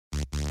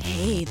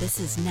Hey, this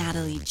is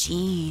Natalie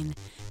Jean.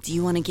 Do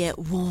you want to get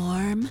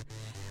warm?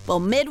 Well,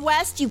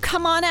 Midwest, you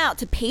come on out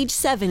to Page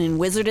 7 in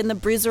Wizard and the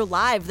Bruiser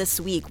Live this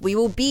week. We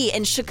will be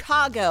in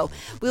Chicago.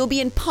 We will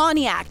be in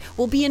Pontiac.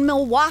 We'll be in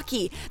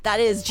Milwaukee.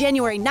 That is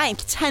January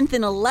 9th, 10th,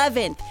 and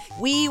 11th.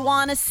 We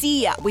want to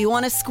see ya. We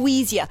want to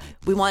squeeze ya.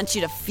 We want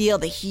you to feel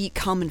the heat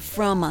coming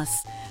from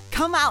us.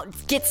 Come out,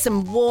 get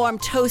some warm,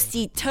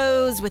 toasty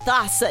toes with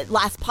us at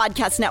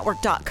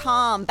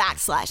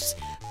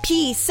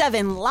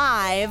lastpodcastnetwork.com/P7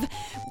 Live.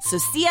 So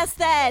see us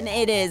then.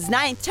 It is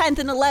 9th, 10th,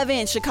 and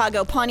 11th,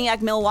 Chicago,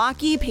 Pontiac,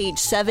 Milwaukee, Page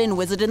 7,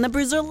 Wizard and the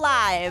Bruiser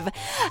Live.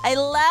 I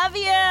love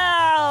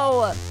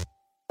you!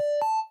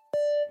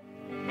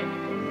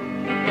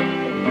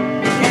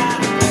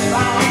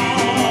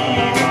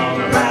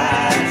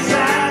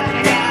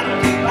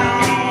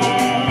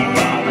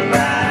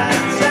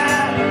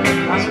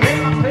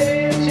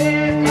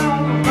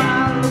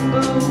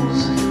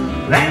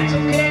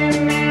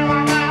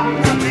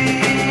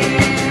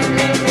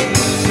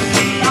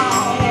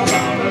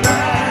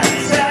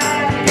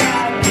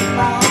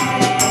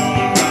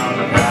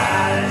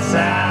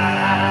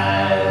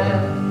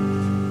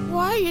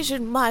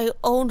 My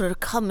owner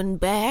coming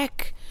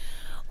back?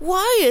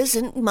 Why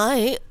isn't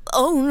my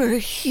owner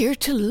here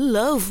to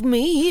love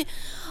me?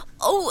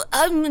 Oh,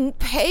 I'm in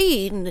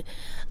pain.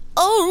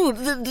 Oh,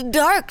 the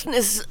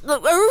darkness.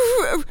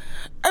 I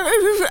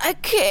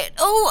can't.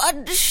 Oh,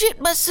 I shit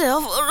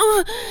myself.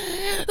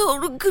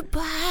 Oh,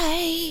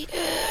 goodbye.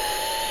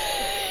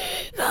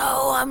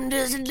 Oh, I'm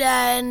just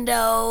dying,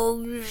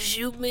 dog.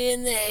 Shoot me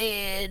in the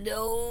head.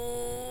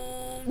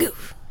 Oh.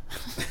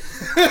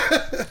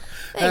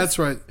 That's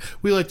right.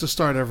 We like to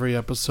start every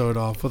episode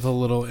off with a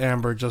little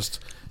Amber just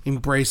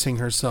embracing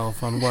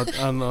herself on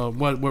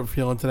what we're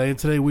feeling today. And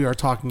today we are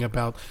talking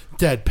about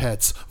Dead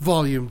Pets,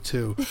 Volume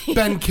 2.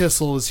 Ben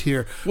Kissel is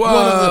here.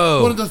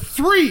 Whoa. One of the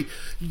three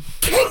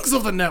kings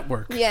of the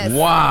network. Yes.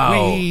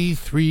 Wow. We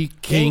three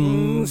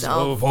kings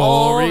of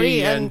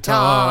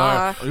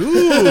Orientar.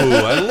 Ooh,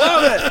 I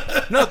love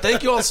it. No,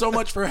 thank you all so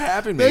much for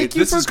having me. Thank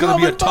you this for is going to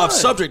be a coming tough by.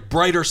 subject.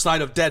 Brighter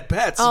side of dead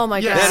pets. Oh, my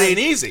God. That ain't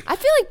easy. I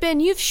feel like, Ben,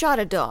 you've shot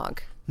a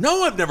dog.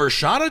 No, I've never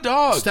shot a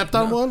dog. Stepped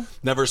on one?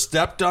 Never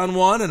stepped on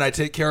one, and I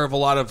take care of a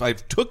lot of.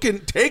 I've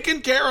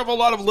taken care of a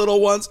lot of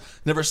little ones.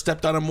 Never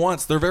stepped on them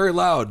once. They're very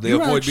loud. They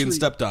You avoid actually being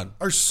stepped on.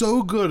 Are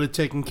so good at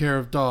taking care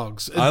of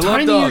dogs. I love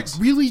tiny, dogs.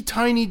 Really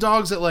tiny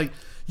dogs that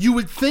you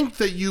would think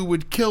that you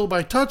would kill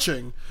by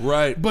touching.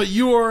 Right. But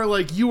you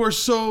are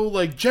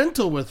so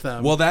gentle with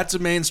them. Well, that's a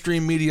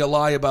mainstream media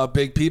lie about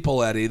big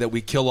people, Eddie, that we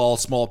kill all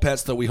small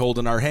pets that we hold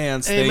in our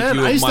hands. Amen. Thank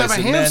you, I used to mice have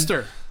a and men.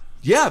 hamster.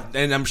 Yeah,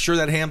 and I'm sure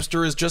that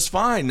hamster is just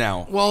fine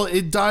now. Well,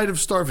 it died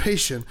of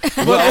starvation.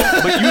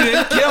 Well, but you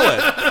didn't kill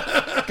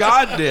it.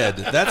 God did.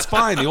 That's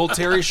fine. The old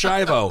Terry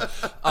Schiavo.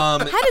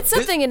 How did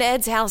something in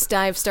Ed's house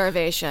die of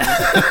starvation?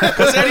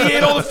 Because Eddie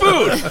ate all the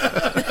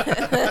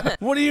food.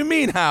 What do you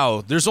mean,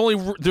 how? There's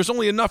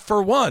only enough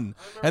for one.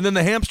 And then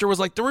the hamster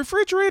was like, the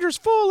refrigerator's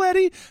full,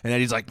 Eddie. And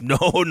Eddie's like, no.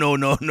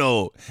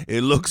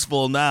 It looks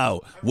full now.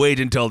 Wait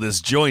until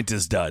this joint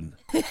is done.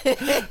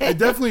 I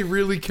definitely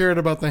really cared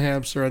about the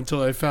hamster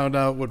until I found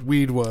out what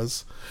weed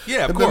was.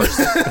 Yeah, of course.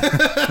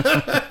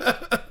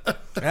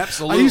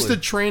 Absolutely. I used to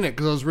train it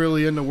because I was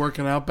really into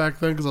working out back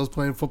then because I was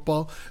playing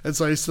football. And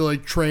so I used to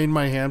train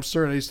my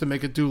hamster, and I used to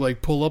make it do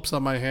pull-ups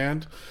on my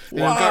hand. And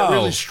it got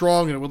really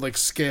strong, and it would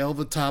scale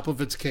the top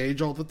of its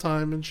cage all the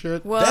time and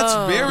shit. Whoa. That's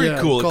very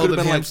cool. It Called could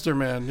have been Hamster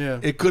Man, yeah.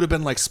 It could have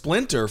been like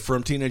Splinter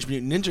from Teenage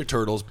Mutant Ninja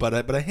Turtles, but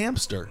a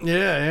hamster.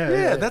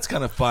 Yeah. That's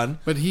kind of fun.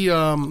 But he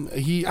I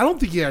don't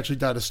think he actually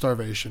died of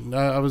starvation.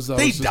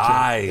 They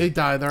die. They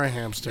die. They're a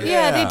hamster.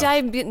 Yeah, they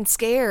died of getting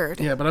scared.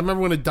 Yeah, but I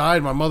remember when it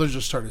died, my mother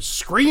just started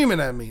screaming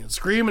at me,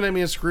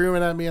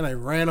 and I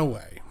ran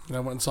away. And I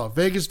went and saw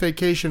Vegas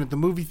Vacation at the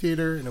movie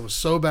theater, and it was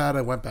so bad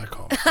I went back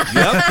home.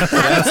 Yep.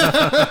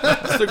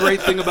 That's the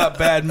great thing about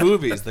bad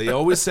movies. They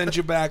always send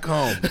you back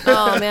home.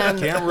 Oh, man.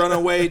 Can't run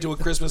away to a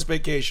Christmas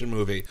Vacation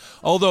movie.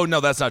 Although, no,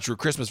 that's not true.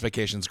 Christmas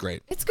Vacation's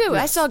great. It's good.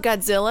 I saw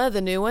Godzilla,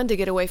 the new one, to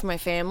get away from my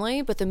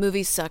family, but the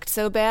movie sucked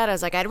so bad, I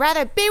was like, I'd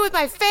rather be with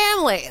my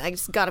family. I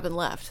just got up and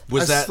left.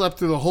 I slept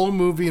through the whole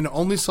movie and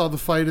only saw the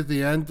fight at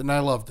the end, and I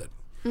loved it.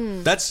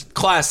 That's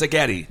classic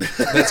Eddie.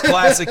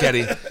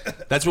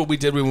 That's what we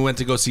did when we went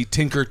to go see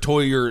Tinker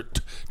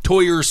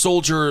Toyer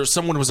Soldier.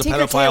 Someone was a Tinker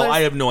pedophile. Tailor.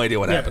 I have no idea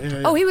what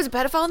happened. Oh, he was a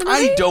pedophile in the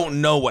movie? I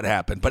don't know what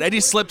happened, but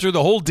Eddie slept through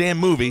the whole damn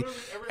movie,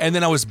 and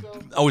then I was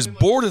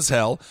bored as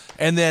hell.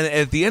 And then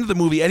at the end of the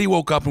movie, Eddie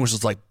woke up and was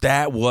just like,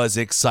 "That was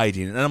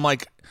exciting," and I'm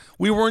like,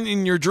 "We weren't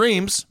in your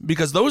dreams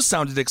because those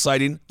sounded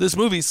exciting. This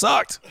movie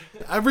sucked."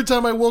 Every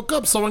time I woke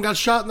up, someone got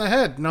shot in the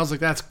head, and I was like,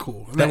 "That's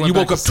cool." And I went You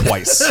back woke up to sleep.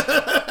 twice.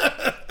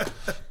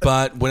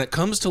 But when it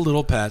comes to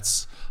little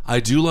pets,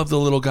 I do love the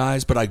little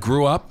guys, but I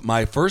grew up,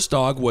 my first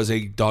dog was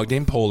a dog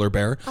named Polar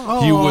Bear.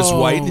 Oh. He was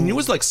white, and he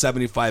was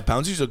 75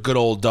 pounds. He was a good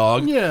old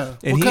dog. Yeah.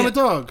 And What kind of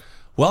dog?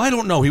 Well, I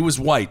don't know. He was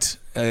white.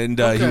 And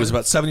he Okay. was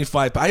about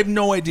 75. I have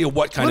no idea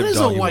what kind What of is a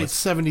dog he white was.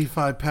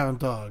 75-pound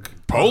dog?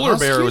 Polar A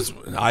husky? bear was.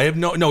 I have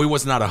no. He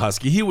was not a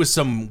husky. He was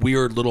some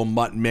weird little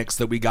mutt mix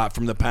that we got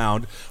from the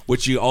pound,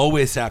 which you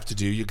always have to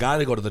do. You got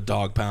to go to the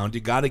dog pound.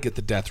 You got to get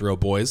the death row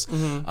boys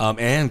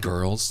and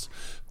girls.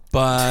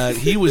 But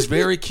he was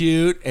very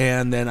cute,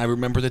 and then I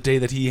remember the day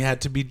that he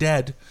had to be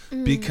dead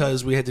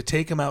because we had to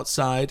take him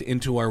outside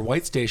into our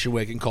white station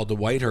wagon called the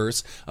White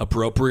Hearse,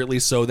 appropriately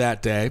so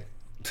that day.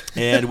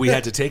 And we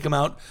had to take him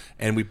out,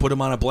 and we put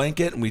him on a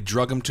blanket, and we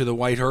drug him to the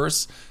White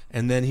Hearse,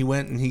 and then he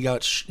went and he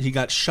got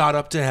shot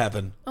up to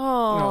heaven.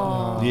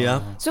 Oh.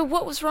 Yeah, So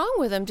what was wrong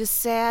with him? Just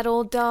sad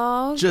old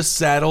dog? just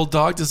sad old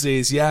dog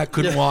disease. Yeah,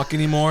 couldn't walk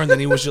anymore, and then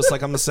he was just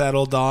like, "I'm a sad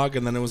old dog,"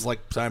 and then it was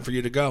like, "Time for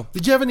you to go."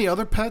 Did you have any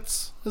other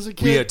pets as a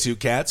kid? We had 2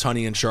 cats,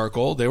 Honey and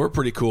Charcoal. They were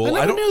pretty cool.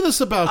 I never knew this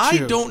about I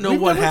you. don't know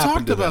We've what never happened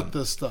talked to about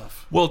them. this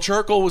stuff. Well,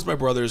 Charcoal was my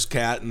brother's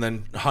cat, and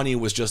then Honey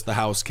was just the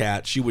house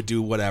cat. She would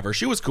do whatever.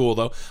 She was cool,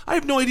 though. I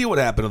have no idea what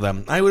happened to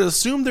them. I would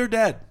assume they're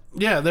dead.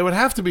 Yeah, they would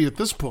have to be at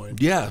this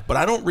point. Yeah, but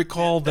I don't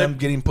recall them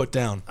getting put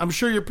down. I'm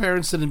sure your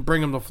parents didn't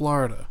bring them to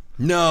Florida.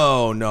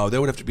 No. They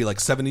would have to be like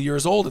 70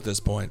 years old at this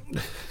point.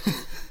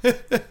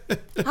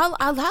 How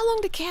long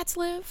do cats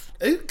live?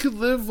 It could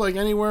live like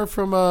anywhere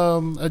from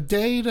a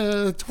day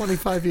to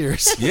 25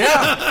 years.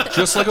 Yeah,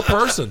 just like a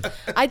person.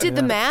 I did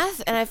the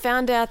math, and I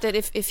found out that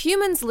if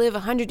humans live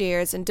 100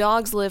 years and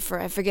dogs live for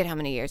I forget how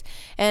many years,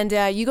 and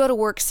you go to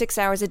work 6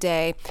 hours a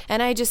day,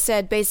 and I just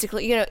said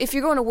basically, if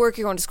you're going to work,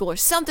 you're going to school or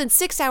something,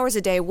 6 hours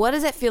a day, what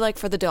does that feel like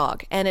for the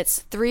dog? And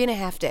it's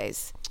 3.5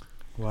 days.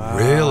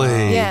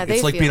 Really? Yeah, they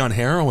it's like feel- being on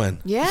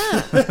heroin. Yeah.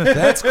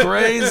 That's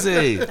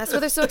crazy. That's why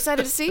they're so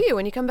excited to see you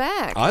when you come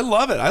back. I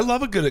love it. I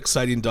love a good,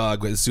 exciting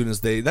dog as soon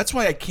as they... That's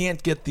why I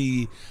can't get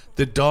the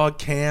dog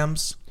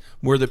cams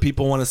where the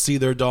people want to see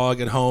their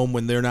dog at home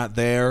when they're not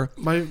there.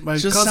 My It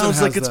just cousin sounds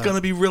has like it's that. going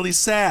to be really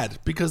sad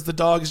because the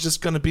dog is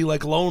just going to be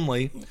like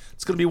lonely.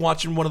 It's going to be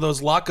watching one of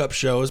those lockup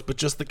shows, but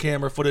just the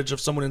camera footage of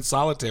someone in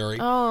solitary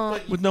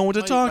with no one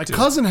to talk My to.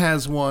 cousin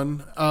has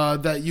one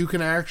that you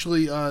can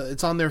actually,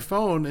 it's on their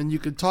phone, and you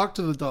can talk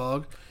to the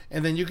dog,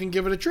 and then you can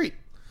give it a treat.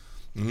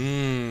 So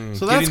that's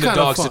Getting the kind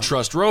dogs of to fun.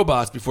 trust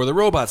robots before the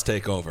robots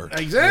take over.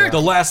 Exactly.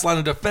 The last line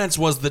of defense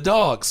was the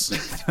dogs.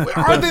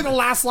 Are they the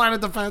last line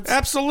of defense?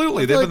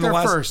 Absolutely. I feel They've like been the they're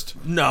last.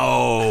 first.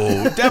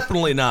 No,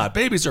 definitely not.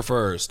 Babies are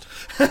first.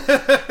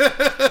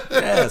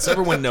 Yes,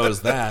 everyone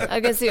knows that.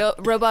 Against the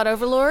robot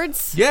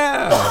overlords?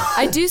 Yeah.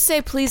 I do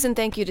say please and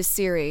thank you to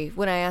Siri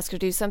when I ask her to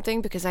do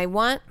something because I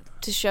want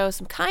to show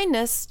some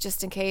kindness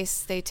just in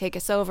case they take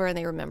us over and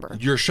they remember.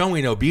 You're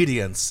showing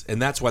obedience, and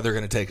that's why they're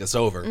going to take us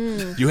over.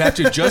 You have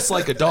to, just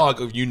like a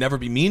dog, you never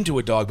be mean to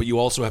a dog, but you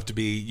also have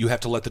to you have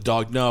to let the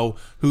dog know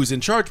who's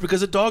in charge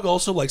because a dog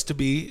also likes to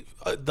be,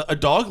 a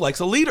dog likes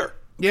a leader.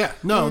 Yeah,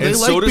 no, they And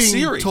like so does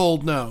being Siri.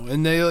 told no,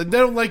 and they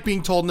don't like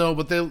being told no,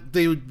 but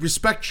they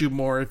respect you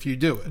more if you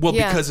do it. Well,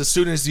 Yeah. because as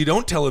soon as you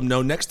don't tell them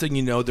no, next thing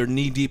you know, they're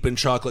knee deep in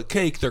chocolate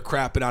cake. They're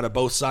crapping out of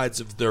both sides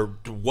of their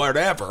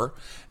whatever,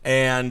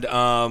 and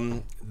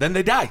then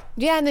they die.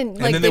 Yeah, and then And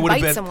like then they would've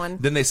bite been, someone.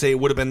 Then they say it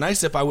would have been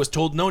nice if I was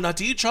told no, not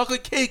to eat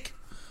chocolate cake,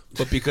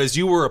 but because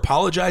you were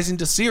apologizing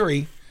to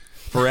Siri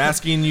for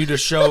asking you to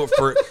show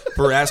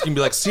for asking,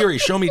 be like, Siri,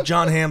 show me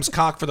John Hamm's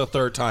cock for the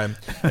 3rd time,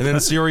 and then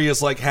Siri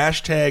is like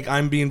hashtag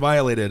I'm being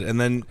violated, and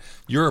then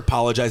you're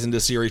apologizing to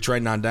Siri,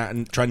 trying not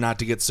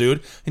to get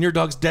sued, and your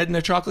dog's dead in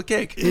a chocolate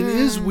cake. It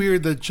is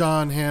weird that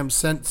John Hamm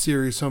sent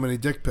Siri so many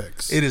dick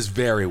pics. It is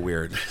very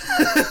weird.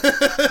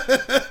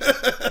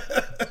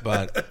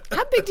 But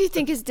How big do you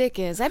think his dick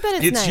is? I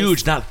bet it's nice.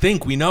 huge. Not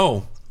think, we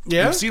know.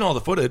 Yeah? We've seen all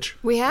the footage.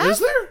 We have? Is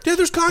there? Yeah,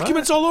 there's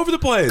documents all over the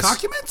place.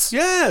 Documents?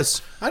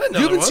 Yes. I didn't know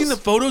You there haven't seen was.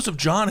 the photos of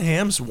John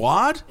Hamm's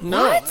wad?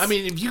 No, What? I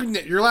mean, if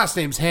your last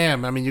name's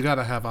Ham, I mean, you got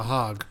to have a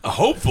hog.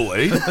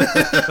 Hopefully. You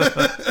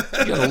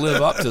gotta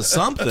live up to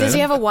something. Does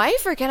he have a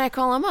wife or can I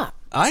call him up?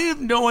 I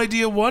have no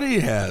idea what he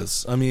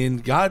has. I mean,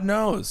 God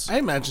knows. I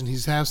imagine he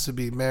has to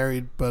be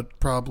married, but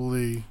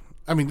probably.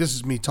 I mean, this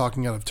is me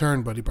talking out of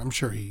turn, but I'm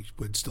sure he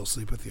would still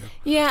sleep with you.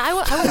 Yeah, I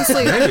wouldn't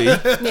sleep. Maybe.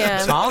 Yeah.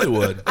 It's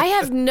Hollywood. I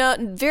have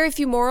very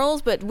few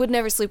morals, but would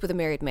never sleep with a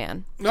married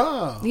man.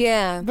 Oh,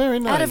 Yeah. Very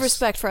Out of nice.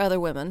 respect for other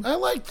women. I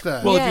like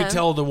that. Well, Yeah. if you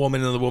tell the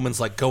woman and the woman's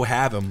like, go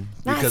have him,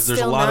 because there's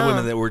a still lot of no.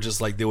 women that were just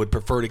like, they would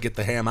prefer to get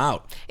the ham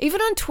out. Even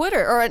on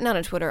Twitter, or not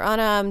on Twitter,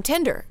 on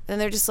Tinder. And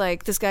they're just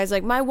like, this guy's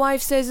like, my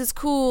wife says it's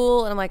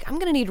cool. And I'm like, I'm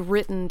going to need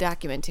written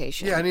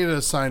documentation. yeah, I need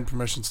a signed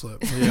permission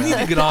slip. You need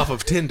to get off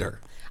of Tinder.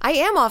 I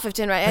am off of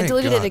Tinder. I Thank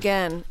deleted God. it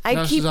again. Now I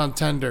keep. she's on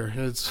Tender.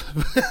 It's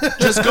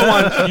Just go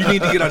on. You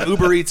need to get on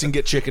Uber Eats and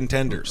get chicken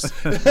tenders.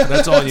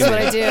 That's all you That's what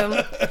I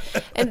need.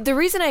 do. And the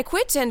reason I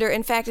quit Tinder,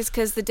 in fact, is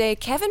because the day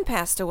Kevin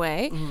passed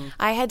away,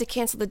 I had to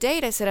cancel the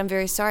date. I said, I'm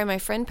very sorry, my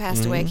friend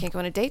passed away. I can't go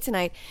on a date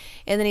tonight.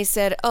 And then he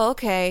said, oh,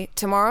 okay,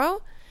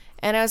 tomorrow?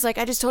 And I was like,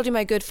 I just told you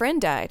my good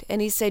friend died.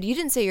 And he said, you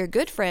didn't say your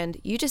good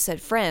friend. You just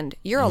said friend.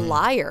 You're a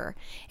liar.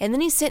 And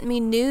then he sent me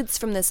nudes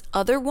from this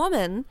other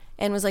woman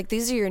and was like,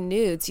 these are your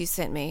nudes you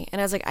sent me. And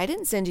I was like, I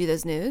didn't send you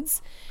those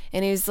nudes.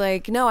 And he was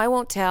like, no, I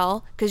won't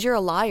tell because you're a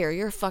liar.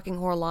 You're a fucking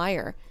whore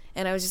liar.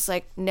 And I was just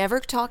like, never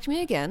talk to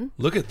me again.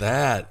 Look at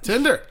that.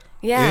 Tinder.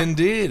 Yeah.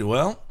 Indeed.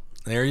 Well,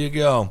 there you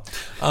go.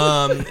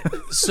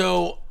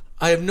 So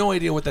I have no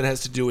idea what that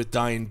has to do with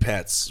dying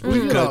pets.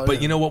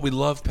 But you know what? We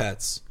love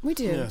pets. We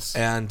do. Yes.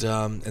 And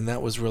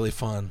that was really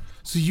fun.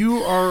 So you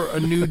are a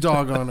new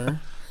dog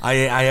owner. I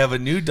have a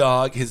new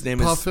dog. His name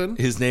Puffin?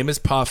 is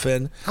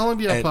Puffin. How long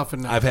do you have And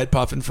Puffin now? I've had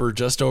Puffin for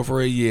just over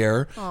a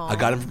year. I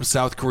got him from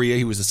South Korea.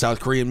 He was a South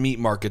Korean meat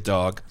market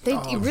dog. They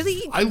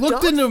really. I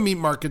looked dogs? into meat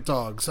market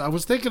dogs. I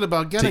was thinking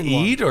about To getting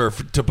one. eat or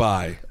to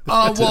buy?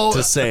 Well,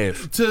 to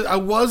save.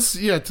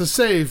 To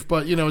save,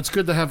 but it's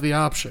good to have the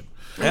option.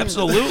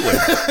 Absolutely.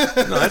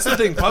 No, that's the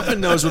thing.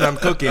 Puffin knows what I'm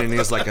cooking, and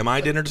he's like, "Am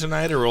I dinner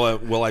tonight, or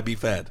will I be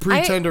fed?"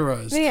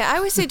 Pre-tenderized. I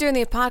always say during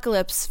the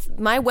apocalypse,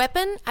 my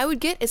weapon I would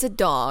get is a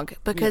dog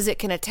because it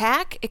can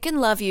attack, it can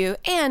love you,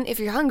 and if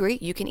you're hungry,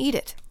 you can eat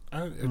it.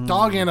 A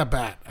dog and a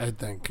bat, I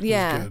think. is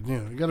Yeah. good.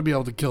 You got to be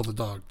able to kill the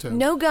dog too.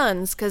 No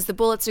guns because the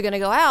bullets are going to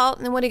go out,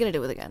 and then what are you going to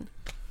do with a gun?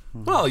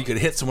 Well, you could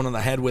hit someone on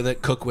the head with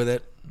it, cook with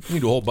it. You can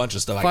do a whole bunch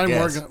of stuff. I Find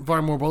guess.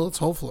 find more bullets.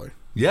 Hopefully,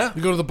 Yeah.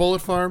 you go to the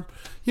bullet farm.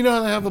 You know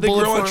how they have a They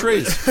bullet grow farm. on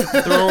trees.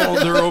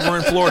 They're over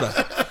in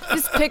Florida.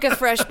 Just pick a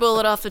fresh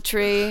bullet off the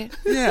tree.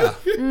 Yeah.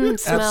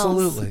 Smells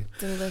Absolutely.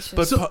 delicious.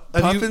 But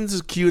Puffin's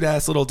a cute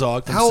ass little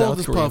dog from How South old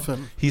is Korea.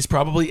 Puffin? He's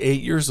probably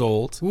 8 years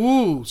old.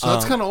 Ooh, so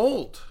that's kind of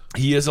old.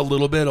 He is a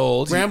little bit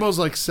old. Rambo's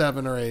like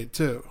 7 or 8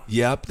 too.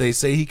 Yep, they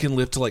say he can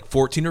live to like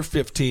 14 or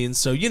 15.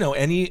 So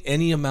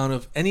any amount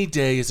of any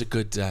day is a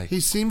good day. He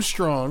seems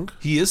strong.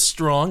 He is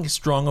strong. He's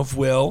strong of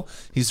will.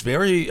 He's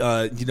very,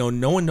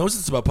 no one knows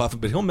this about Puffin,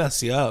 but he'll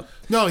mess you up.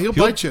 No, he'll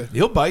bite you.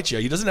 He'll bite you.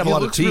 He doesn't have He a lot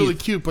of looks teeth. really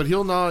cute, but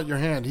he'll gnaw at your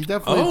hand. He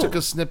definitely Oh. took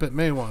a snip at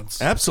me once.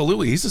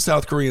 Absolutely. He's a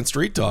South Korean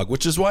street dog,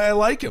 which is why I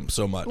like him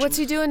so much. What's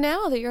he doing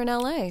now that you're in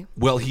LA?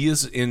 Well, he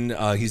is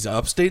he's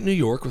upstate New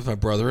York with my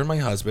brother and my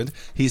husband.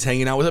 He's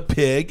hanging out with a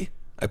pig.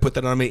 I put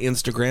that on my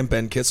Instagram,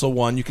 Ben Kissel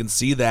 1. You can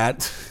see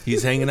that.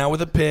 He's hanging out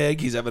with a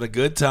pig. He's having a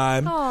good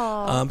time.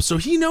 So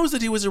he knows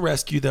that he was a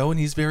rescue, though, and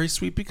he's very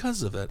sweet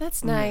because of it.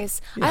 That's nice.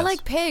 I Yes.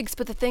 like pigs,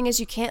 but the thing is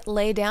you can't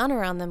lay down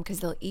around them because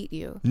they'll eat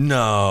you.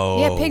 No.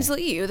 Yeah, pigs will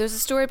eat you. There's a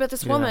story about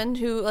this woman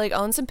who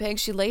owned some pigs.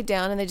 She laid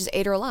down and they just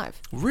ate her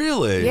alive.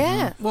 Really?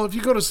 Yeah. Well, if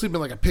you go to sleep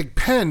in like a pig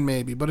pen,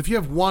 maybe. But if you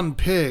have one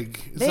pig,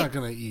 it's They- not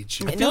going to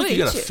eat you. I feel like they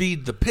you eat got to you.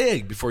 feed the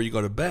pig before you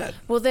go to bed.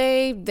 Well,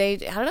 they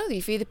I don't know.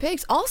 You feed the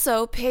pigs.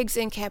 Also, pigs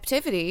in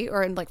captivity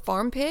or in like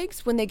farm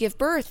pigs, when they give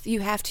birth, you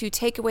have to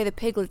take away the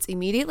piglets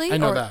immediately, I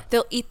know or that.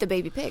 they'll eat the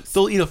baby pigs.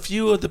 They'll eat a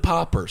few of the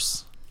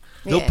poppers.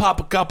 They'll Yeah. pop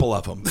a couple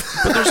of them.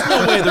 But there's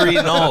no way they're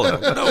eating all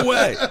of them. No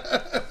way.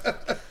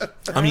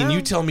 I mean,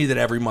 you tell me that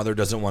every mother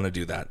doesn't want to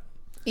do that.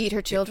 Eat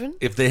her children.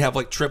 If they have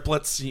like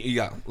triplets,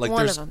 yeah, like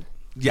One there's of them.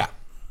 Yeah,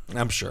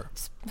 I'm sure.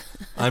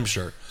 I'm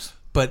sure.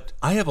 But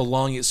I have a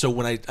long. So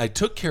when I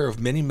took care of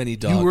many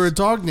dogs. You were a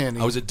dog nanny.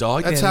 I was a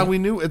dog That's nanny. how we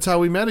knew. It's how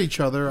we met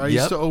each other. I Yep.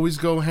 used to always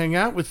go hang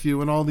out with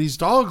you and all these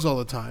dogs all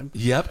the time.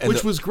 Yep, and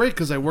which the- was great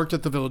because I worked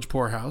at the Village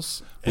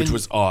Poorhouse, Which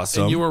was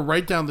awesome. And you were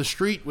right down the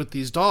street with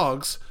these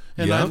dogs.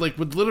 And I Yep.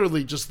 would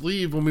literally just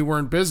leave when we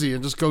weren't busy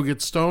and just go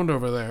get stoned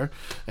over there,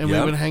 and we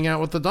Yep. would hang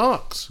out with the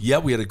dogs. Yeah,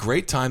 we had a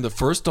great time. The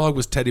first dog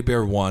was Teddy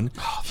Bear 1.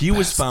 He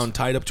was found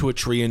tied up to a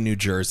tree in New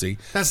Jersey.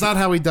 That's not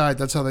how he died.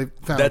 That's how they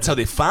found. That's how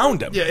they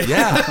found him.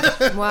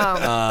 Yeah.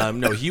 Wow.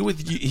 No, he was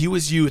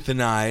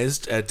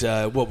euthanized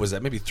at what was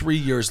that? Maybe 3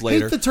 years I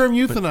later. hate the term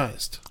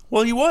euthanized.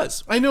 Well, he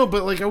was. I know,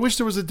 but I wish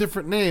there was a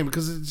different name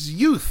because it's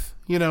youth.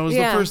 Is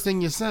Yeah. the first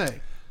thing you say.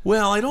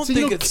 Well, I don't So you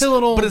think don't it's. kill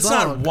an old but it's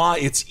not dog. why.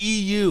 It's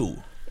EU.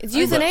 It's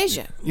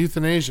euthanasia.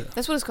 Euthanasia.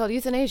 That's what it's called,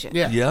 euthanasia.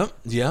 Yeah.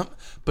 Yep.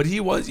 But he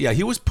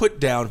was put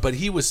down, but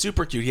he was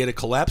super cute. He had a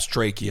collapsed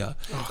trachea.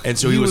 And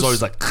so he he was was-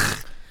 always like,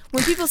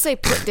 When people say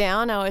put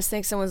down, I always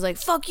think someone's like,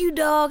 "Fuck you,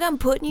 dog! I'm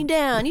putting you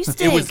down. You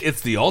stink."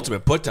 it's the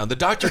ultimate put down. The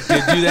doctor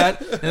did do that.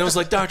 And I was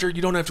like, Doctor,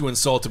 you don't have to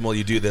insult him while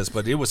you do this,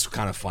 but it was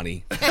kind of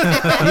funny. He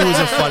was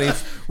a funny.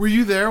 Were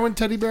you there when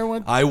Teddy Bear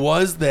went? I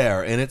was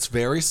there, and it's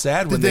very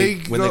sad when they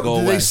go Did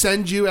away. they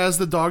send you as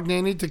the dog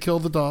nanny to kill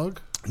the dog?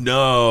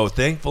 No,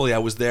 thankfully I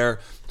was there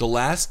the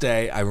last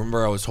day. I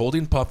remember I was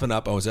holding Puffin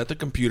up. I was at the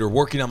computer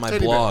working on my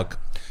Teddy blog.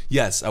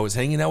 Yes, I was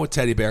hanging out with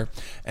Teddy Bear,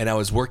 and I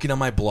was working on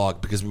my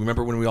blog because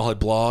remember when we all had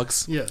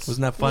blogs? Yes.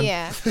 Wasn't that fun?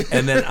 Yeah.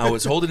 And then I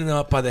was holding him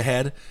up by the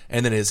head,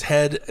 and then his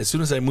head, as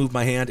soon as I moved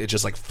my hand, it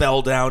just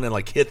fell down and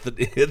hit the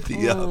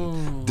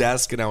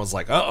desk, and I was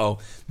like, uh-oh,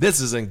 this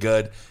isn't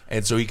good.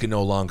 And so he could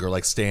no longer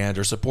stand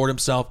or support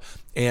himself.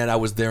 And I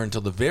was there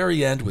until the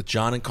very end with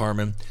John and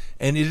Carmen.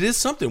 And it is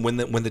something when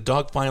the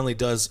dog finally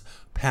does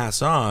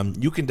pass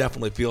on, you can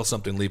definitely feel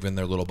something leaving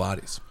their little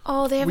bodies.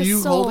 Oh, they have Were a you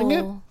soul. holding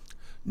it?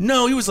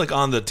 No, he was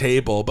on the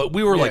table, but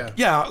we were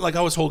Yeah.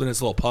 I was holding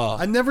his little paw.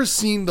 I've never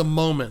seen the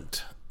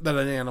moment that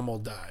an animal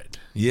died.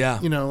 Yeah.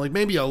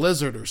 Maybe a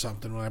lizard or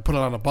something when I put it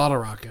on a bottle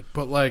rocket,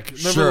 but never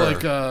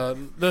Sure.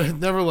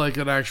 never like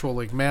an actual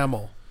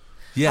mammal.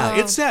 Yeah,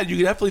 it's sad. You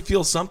can definitely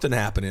feel something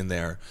happening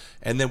there.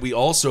 And then we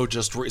also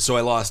so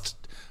I lost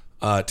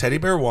Teddy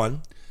Bear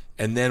 1,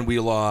 And then we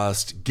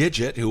lost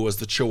Gidget, who was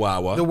the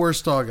Chihuahua. The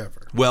worst dog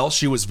ever. Well,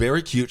 she was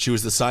very cute. She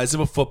was the size of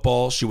a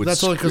football. She would.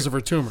 That's only because of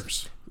her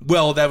tumors.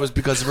 Well, that was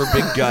because of her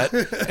big gut,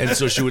 and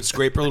so she would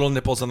scrape her little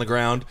nipples on the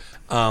ground,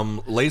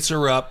 lace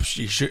her up.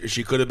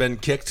 She could have been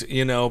kicked,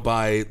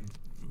 by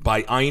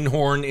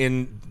Einhorn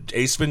in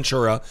Ace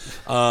Ventura.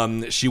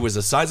 She was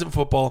the size of a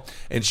football,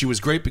 and she was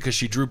great because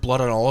she drew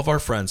blood on all of our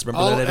friends.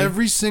 Remember that, Eddie?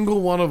 Every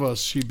single one of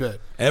us she bit.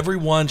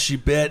 Everyone she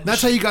bit.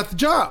 That's how you got the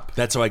job.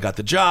 That's how I got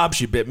the job.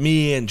 She bit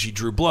me, and she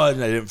drew blood,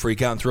 and I didn't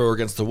freak out and throw her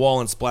against the wall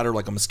and splatter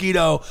like a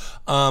mosquito.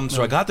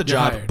 So I got the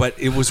job, hired. but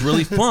it was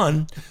really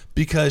fun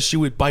because she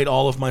would bite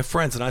all of my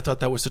friends, and I thought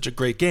that was such a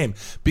great game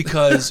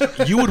because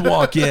you would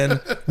walk in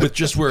with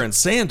just wearing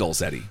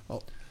sandals, Eddie.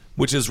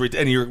 Which is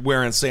and you're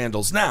wearing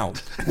sandals now,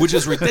 which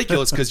is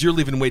ridiculous because you're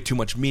leaving way too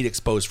much meat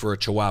exposed for a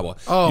Chihuahua.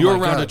 Oh, you're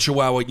my around God. a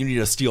Chihuahua, you need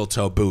a steel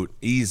toe boot,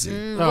 easy.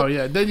 Oh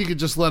yeah, then you could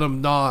just let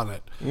them gnaw on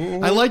it.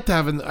 I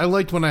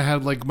liked when I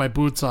had like my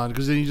boots on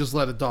because then you just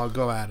let a dog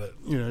go at it.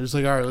 Just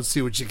like, all right, let's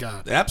see what you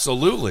got.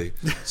 Absolutely.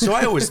 So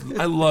I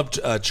loved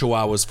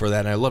Chihuahuas for that,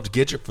 and I loved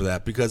Gidget for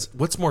that because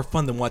what's more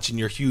fun than watching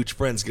your huge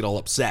friends get all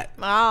upset?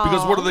 Oh.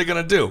 Because what are they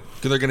going to do?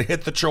 They're going to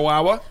hit the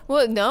Chihuahua?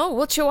 Well, no.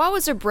 Well,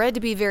 Chihuahuas are bred to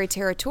be very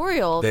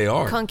territorial. They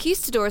are.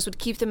 Conquistadors would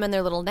keep them in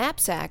their little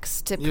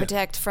knapsacks to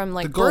protect from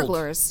The gold.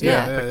 burglars.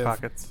 Yeah.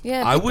 Pickpockets.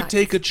 Yeah, I big would pockets.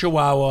 take a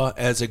Chihuahua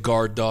as a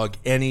guard dog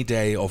any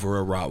day over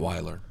a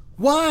Rottweiler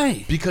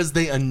Why? because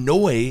they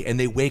annoy and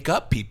they wake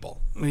up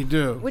people. They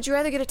do. Would you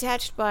rather get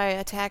attacked by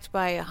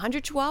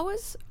 100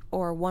 Chihuahuas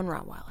or one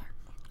Rottweiler?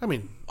 I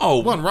mean, Oh,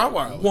 one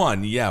Rottweiler.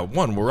 One 100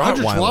 100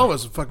 Rottweiler.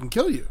 Chihuahuas would fucking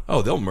kill you.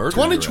 Oh, they'll murder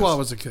 20 your ass.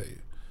 Chihuahuas would kill you.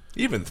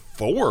 Even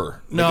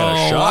 4. They No, got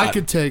a shot.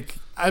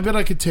 I bet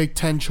I could take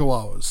 10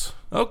 Chihuahuas.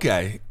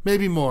 Okay.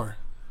 Maybe more.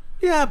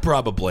 Yeah,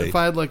 probably. If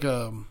I had like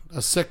a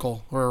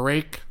sickle or a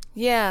rake.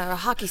 Yeah, or a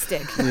hockey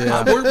stick.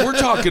 We're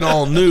talking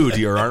all nude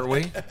here, aren't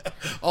we?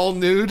 All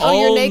nude? Oh,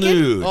 you're all naked?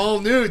 nude. All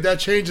nude. That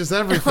changes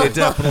everything. It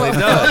definitely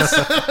does.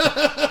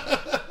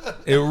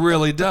 It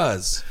really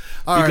does.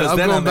 All right, Because I'm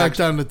then going back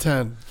actually, down to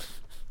 10.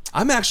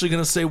 I'm actually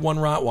going to say one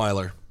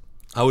Rottweiler.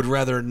 I would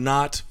rather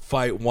not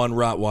fight one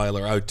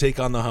Rottweiler. I would take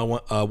on the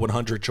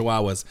 100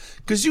 Chihuahuas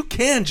because you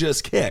can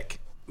just kick.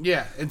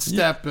 Yeah, and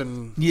step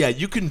and... Yeah,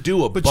 you can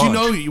do a But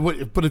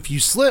bunch. but if you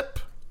slip,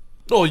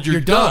 Oh,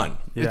 you're done.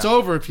 Yeah. It's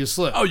over if you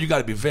slip. Oh, you got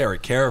to be very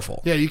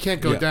careful. Yeah, you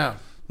can't go Yeah. down.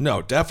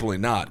 No, definitely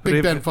not. Big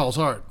if- Ben falls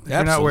hard. If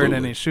you're not wearing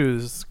Absolutely. any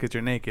shoes because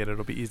you're naked,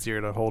 it'll be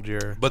easier to hold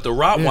your. But the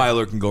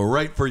Rottweiler can go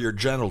right for your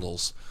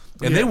genitals,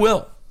 and they Yeah.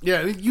 will.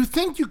 Yeah, you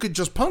think you could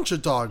just punch a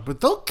dog,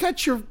 but they'll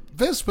catch your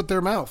fist with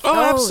their mouth. Oh,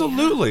 yeah.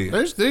 absolutely.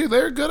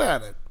 They're good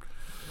at it.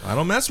 I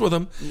don't mess with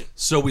them.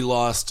 So we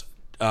lost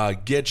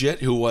Gidget,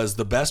 who was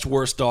the best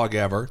worst dog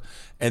ever,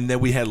 and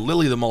then we had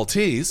Lily the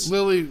Maltese.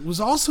 Lily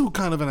was also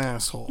kind of an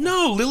asshole.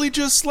 No, Lily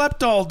just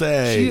slept all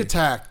day. She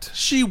attacked.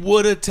 She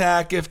would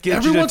attack if Gidget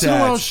Every once in a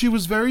while, attacked. she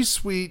was very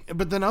sweet,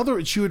 but then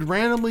she would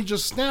randomly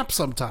just snap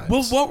sometimes.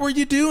 Well, what were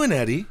you doing,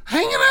 Eddie?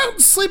 Hanging out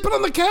and sleeping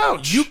on the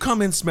couch. You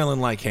come in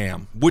smelling like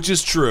ham, which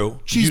is true.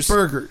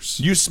 Cheeseburgers.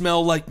 You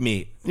smell like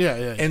meat. Yeah.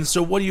 And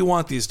so, what do you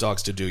want these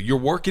dogs to do? You're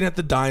working at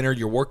the diner.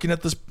 You're working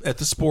at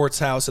the sports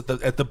house, at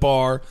the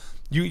bar.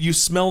 You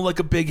smell like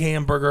a big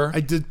hamburger.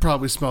 I did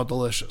probably smell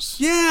delicious.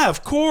 Yeah,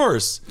 of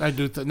course. I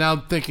do.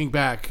 Now thinking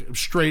back,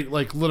 straight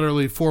like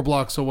literally 4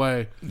 blocks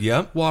away.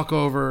 Yep. Walk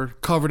over,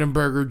 covered in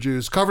burger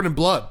juice, covered in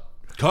blood.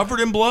 Covered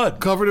in blood.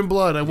 Covered in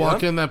blood. I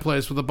walk Yep. in that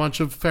place with a bunch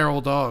of feral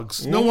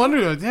dogs. No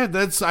wonder.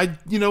 Yeah,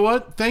 you know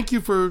what? Thank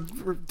you for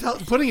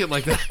putting it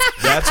like that.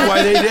 That's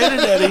why they did it,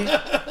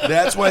 Eddie.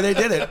 That's why they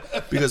did it.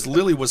 Because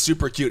Lily was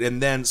super cute.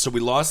 And then, so we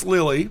lost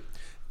Lily.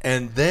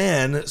 And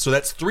then, so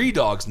that's 3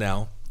 dogs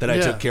now that I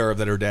Yeah. took care of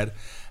that are dead.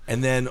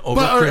 And then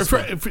over But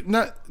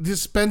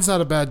Christmas. Ben's not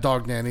a bad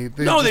dog nanny.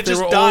 They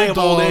just were die of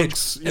old age,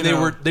 dogs, and you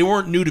know. they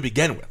weren't new to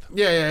begin with.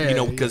 Yeah, You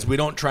know, because we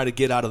don't try to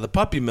get out of the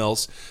puppy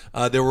mills.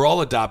 They were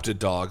all adopted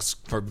dogs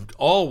from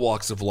all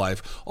walks of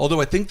life.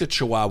 Although I think the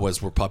Chihuahuas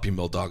were puppy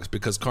mill dogs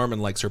because Carmen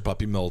likes her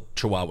puppy mill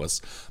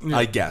Chihuahuas.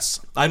 I guess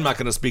I'm not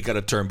going to speak out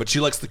of turn, but she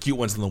likes the cute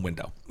ones in the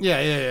window.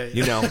 Yeah.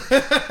 You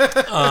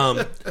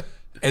know.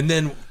 And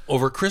then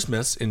over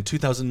Christmas in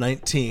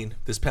 2019,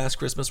 this past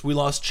Christmas, we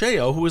lost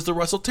Cheo, who was the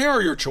Russell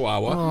Terrier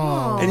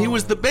Chihuahua, and he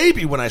was the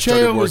baby when I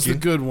started Cheo working. was the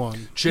good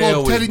one. Cheo Well,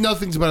 was- Teddy,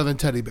 nothing's better than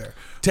Teddy Bear.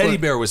 Teddy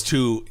But- Bear was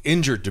too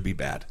injured to be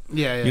bad.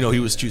 Yeah, You know, he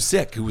was too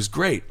sick. He was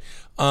great.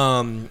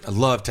 I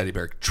love Teddy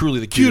Bear. Truly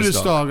the cutest,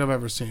 Cutest dog I've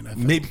ever seen. I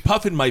think. Maybe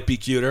Puffin might be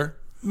cuter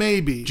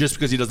Maybe. just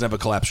because he doesn't have a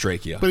collapsed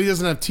trachea. But he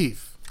doesn't have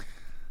teeth.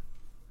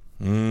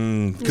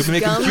 Could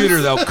make him gums?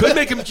 cuter, though. Could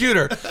make him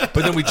cuter. But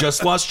then we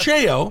just lost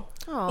Cheo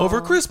over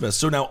Christmas.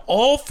 So now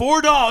all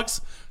 4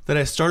 dogs that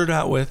I started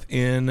out with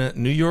in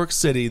New York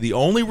City, the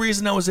only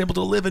reason I was able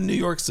to live in New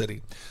York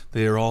City,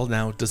 They are all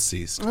now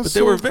deceased. That's But they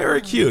so were very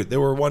cute. They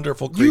were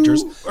wonderful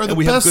creatures. You are the and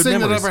we have best good thing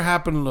memories. that ever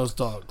happened to those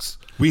dogs.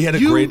 We had a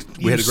great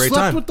slept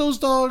time. with those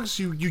dogs.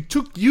 You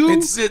took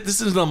This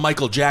isn't a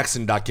Michael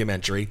Jackson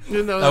documentary.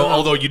 No.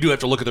 Although you do have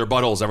to look at their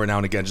buttholes every now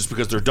and again, just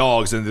because they're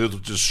dogs and they'll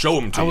just show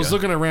them to I you. was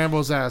looking at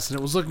Rambo's ass and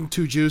it was looking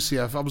too juicy.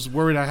 I was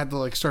worried I had to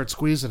like start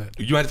squeezing it.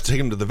 You had to take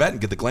him to the vet and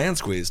get the gland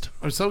squeezed.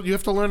 So you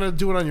have to learn how to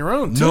do it on your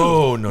own. Too.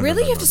 No.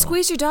 Really? No, You have to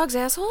squeeze your dog's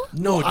asshole?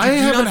 No, I do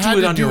haven't not had do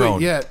it to on do your it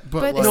own. yet,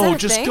 but But like, is that No, a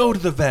just thing? go to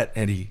the vet,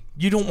 Eddie.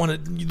 You don't want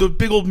to the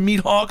big old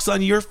meat hawks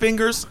on your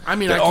fingers. I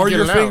mean, that I can are get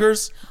your it out.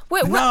 fingers.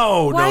 Wait,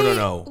 no.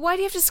 Why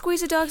do you have to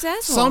squeeze a dog's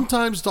asshole?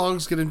 sometimes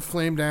dogs get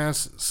inflamed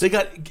asses. They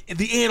got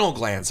the anal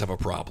glands have a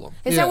problem.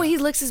 Is Yeah. that why he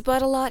licks his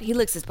butt a lot? He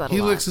licks his butt a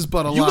He lot. licks his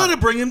butt a lot. You got to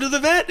bring him to the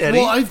vet, Eddie.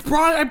 Well,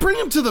 I bring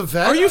him to the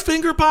vet. Are you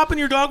finger popping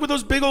your dog with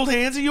those big old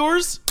hands of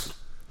yours?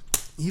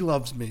 He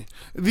loves me.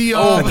 The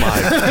Oh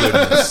my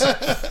goodness!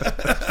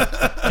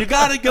 You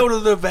got to go to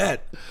the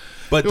vet.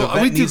 But the Well,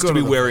 we vet do needs go to be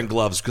to the wearing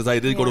gloves because I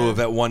did go to Yeah. a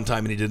vet one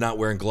time and he did not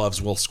wearing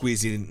gloves while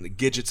squeezing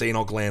Gidget's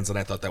anal glands, and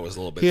I thought that was a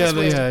little bit.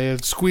 yeah,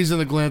 squeezing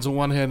the glands in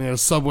one hand and a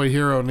Subway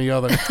Hero in the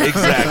other.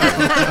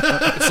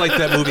 Exactly. It's like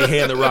that movie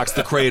Hand That Rocks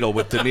the Cradle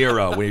with De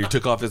Niro, where he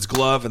took off his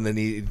glove and then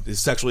he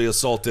sexually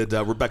assaulted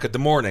Rebecca De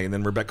Mornay, and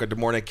then Rebecca De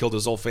Mornay killed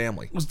his whole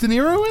family. Was De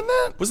Niro in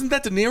that? Wasn't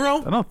that De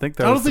Niro? I don't think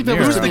that I don't was think De that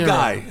was Niro. De The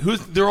Niro.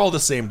 guy. They're all the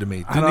same to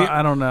me.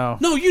 I don't know.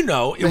 No, you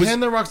know. It The was.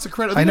 hand that rocks the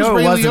cradle. I think know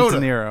Ray it wasn't Liotta. De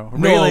Niro. Ray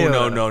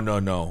No,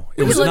 Liotta. no.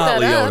 It We was can look not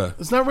that up. Leota.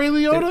 It's not Ray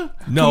Liotta?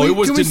 No, it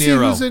was can we De see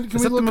Niro. who's in- can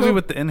Is we that the look movie up-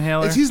 with the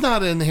inhaler? He's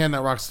not in the hand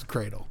that rocks the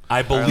cradle.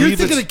 I believe You're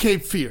it's. thinking of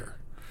Cape Fear.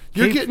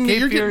 You're Cape getting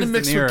Fear the is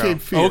mix De with Niro.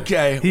 Cape Fear.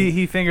 Okay.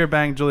 He finger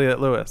banged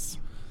Juliette Lewis.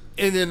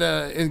 And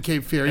in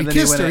Cape Fear, he And then he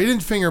kissed went her. in- He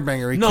didn't finger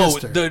bang her. He No,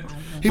 kissed her. the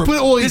he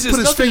put this his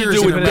has nothing fingers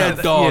to do in with her dead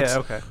mouth. dogs. Yeah,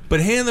 okay.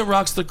 But Hand That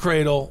Rocks the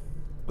Cradle.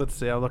 Let's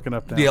see. I'm looking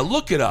up now. Yeah,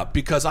 look it up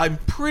because I'm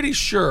pretty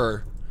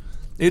sure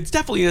it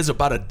definitely is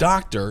about a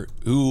doctor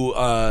who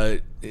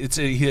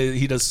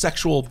he does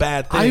sexual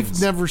bad things.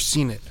 I've never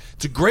seen it.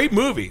 It's a great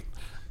movie.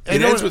 I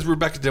It know ends it- with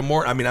Rebecca De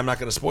Mornay. I mean, I'm not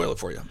going to spoil it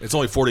for you. It's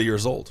only 40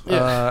 years old.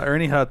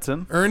 Ernie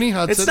Hudson. Ernie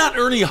Hudson. It's not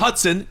Ernie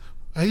Hudson.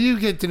 How do you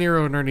get De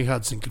Niro and Ernie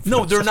Hudson confused?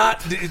 No, they're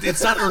not.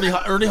 It's not Ernie.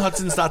 Ernie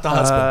Hudson's not the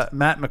husband.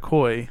 Matt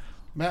McCoy.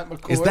 Matt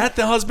McCoy. Is that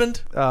the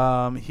husband?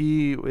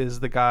 He is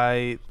the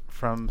guy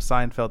from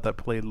Seinfeld that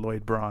played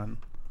Lloyd Braun.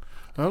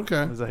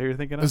 Okay. Is that who you're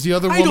thinking of? Is the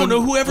other I woman? don't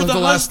know whoever was the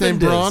last name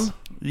husband is. Braun?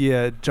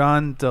 Yeah,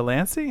 John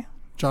Delancey.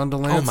 John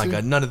Delancey. Oh my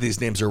God! None of these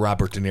names are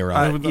Robert De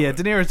Niro. Yeah,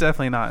 De Niro's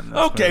definitely not in this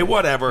Okay, movie.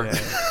 whatever.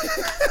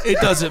 It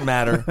doesn't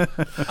matter.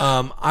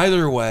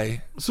 Either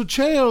way. So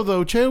Cheo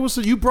though,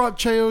 you brought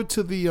Cheo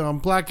to the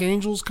Black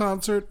Angels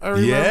concert. I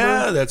remember.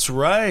 Yeah, that's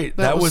right.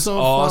 That That was was so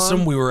awesome.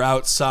 fun. We were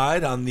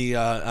outside on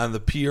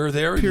the pier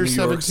there Pier in New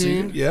York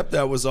 17. City. Yep,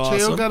 that was Cheo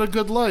awesome. got a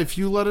good life.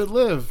 You let it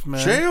live,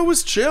 man. Cheo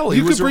was chill.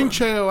 You was could bring a-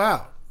 Cheo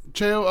out.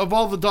 Cheo, of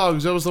all the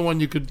dogs, that was the one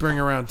you could bring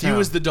around He town.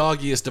 was the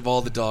doggiest of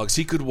all the dogs.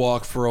 He could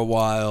walk for a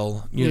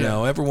while. You Yeah.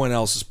 know, everyone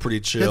else is pretty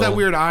He chill. had that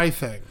weird eye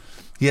thing.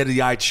 He had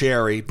the eye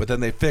cherry, but then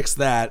they fixed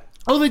that.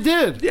 Oh, they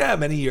did. Yeah,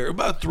 many years,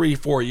 about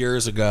 3-4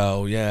 years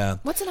ago. Yeah,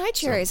 What's an eye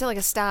cherry? Is it like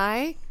a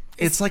sty?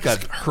 it's like a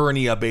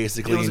hernia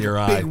basically It was in like your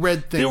a eye. big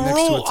red thing They were next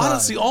to all its eye.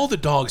 honestly, all the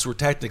dogs were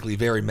technically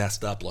very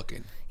messed up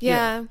looking.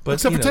 Yeah. But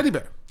Except you for know, Teddy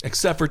Bear.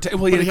 Except for well,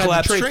 But he he had had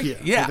collapsed the trachea.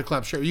 trachea. He Yeah, had the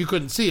collapsed trachea. You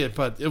couldn't see it,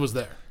 but it was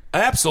there.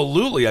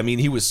 absolutely. I mean,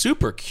 he was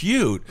super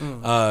cute.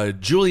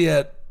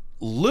 Juliette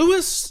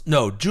Lewis?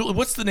 No,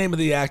 what's the name of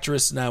the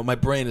actress? Now my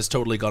brain is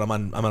totally gone. I'm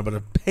on a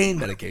pain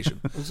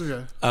medication. It's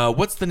okay.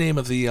 What's the name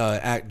of the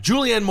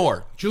Julianne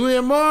Moore?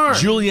 Julianne Moore.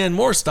 Julianne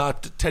Moore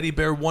stopped Teddy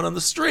Bear one on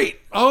the street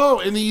Oh,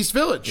 in the East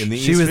Village. in the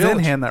She East was in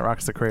Village. Hand That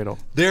Rocks the Cradle.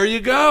 There you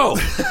go.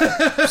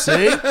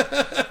 See?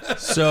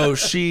 So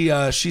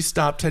she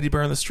stopped Teddy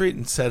Bear on the street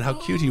and said how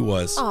cute he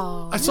was.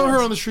 I saw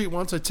her on the street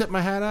once. I tipped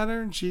my hat at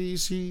her, and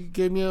she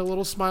gave me a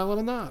little smile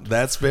and a nod.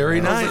 That's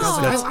very nice.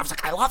 I was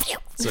like, I love you.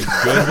 That's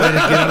a good way to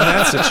get into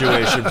that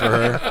situation for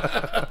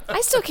her.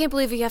 I still can't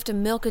believe you have to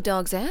milk a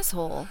dog's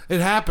asshole. It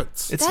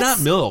happens. It's That's-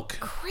 not milk.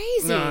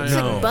 Crazy. No, It's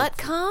no. like butt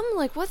cum?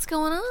 Like, what's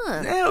going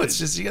on? No, it's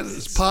just you got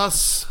to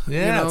Pus.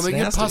 Yeah, it's they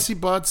get nasty. pussy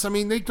butts. I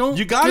mean, they don't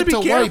You gotta get be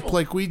to careful. wipe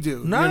like we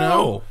do. No. You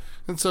know?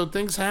 And so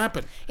things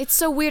happen. It's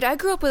so weird. I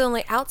grew up with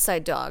only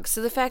outside dogs,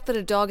 so the fact that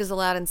a dog is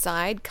allowed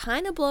inside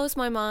kind of blows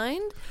my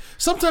mind.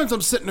 Sometimes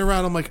I'm sitting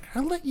around. I'm like, I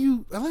let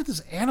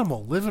this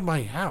animal live in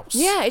my house.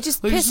 Yeah, it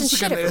just Like, piss and it's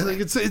shit like everywhere.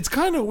 it's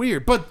kind of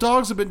weird. But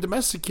dogs have been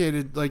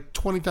domesticated like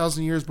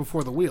 20,000 years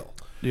before the wheel,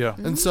 Yeah.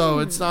 and so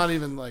it's not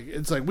even like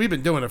it's like we've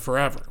been doing it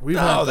forever. We've Oh,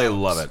 had they dogs.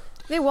 love it.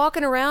 They're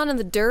walking around in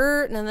the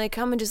dirt, and then they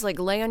come and just like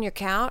lay on your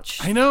couch.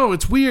 I know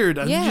it's weird.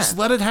 And Yeah. You just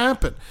let it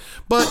happen.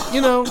 But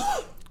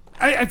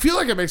I feel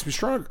like it makes me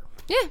stronger.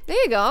 Yeah, there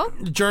you go.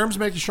 The germs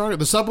make you stronger.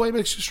 The subway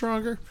makes you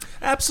stronger.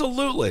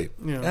 Absolutely.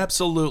 Yeah.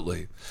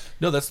 Absolutely.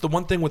 No, that's the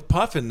one thing with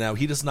Puffin now.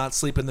 He does not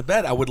sleep in the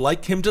bed. I would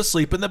like him to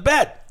sleep in the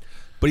bed,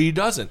 but he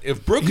doesn't.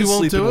 If Brooke He is won't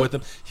sleeping do it? with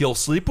him, he'll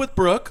sleep with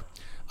Brooke.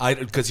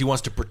 because he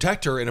wants to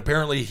protect her, and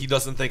apparently he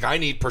doesn't think I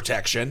need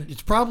protection.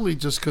 It's probably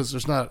just because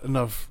there's not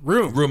enough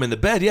room. In the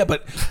bed, yeah,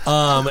 but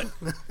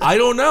I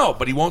don't know.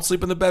 But he won't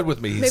sleep in the bed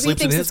with me. He Maybe he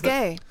sleeps thinks in his it's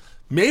bed. gay.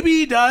 Maybe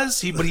he does.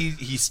 He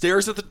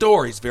stares at the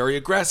door. He's very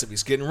aggressive.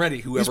 He's getting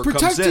ready. Whoever comes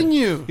in, protecting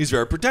you. He's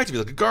very protective.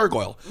 He's like a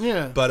gargoyle.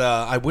 Yeah. But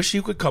I wish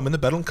you could come in the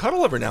bed and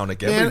cuddle every now and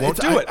again. Man, but he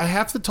won't do it. I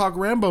have to talk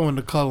Rambo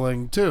into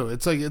cuddling too.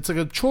 It's like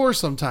a chore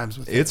sometimes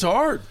with him. It's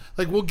hard.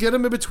 Like we'll get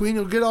him in between,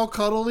 he'll get all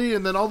cuddly,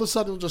 and then all of a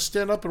sudden he'll just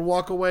stand up and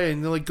walk away,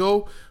 and he'll like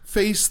go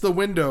face the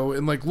window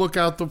and like look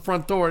out the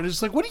front door, and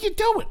it's like, what are you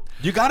doing?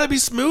 You got to be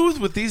smooth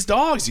with these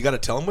dogs. You got to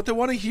tell them what they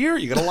want to hear.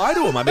 You got to lie to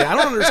them. I mean, I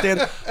don't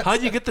understand how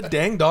you get the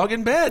dang dog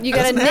in bed. You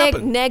got to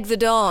Doesn't neg the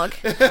dog.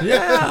 happen.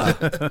 Yeah,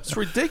 it's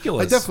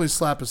ridiculous. I definitely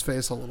slap his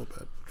face a little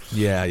bit.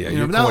 Yeah. You know,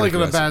 you're not like in a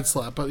corny, bad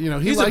slap, but you know,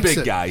 He's a likes big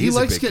it. guy. He He's a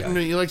likes big getting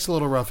guy. he likes a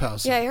little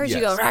roughhouse. Yeah, I heard you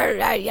Yes. go. "Rah,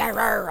 rah, yeah,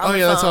 rah, rah," Oh on the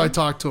yeah, that's how I phone.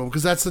 talk to him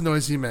because that's the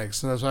noise he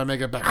makes, and that's why I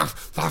make it back.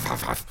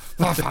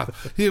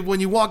 When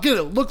you walk in,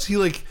 it looks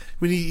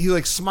when he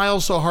like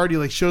smiles so hard, he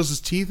like shows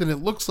his teeth, and it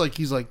looks like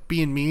he's like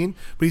being mean,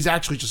 but he's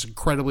actually just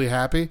incredibly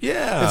happy.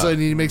 Yeah. and so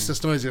he makes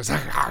this noise. He goes,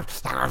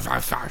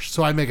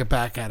 so I make it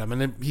back at him,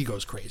 and then he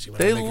goes crazy.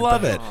 When I They make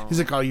love back. it. He's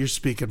like, "Oh, you're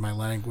speaking my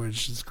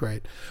language. It's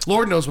great."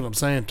 Lord knows what I'm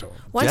saying to him.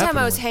 One time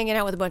I was Definitely. hanging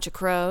out with a bunch of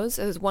crows.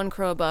 There was one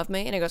crow above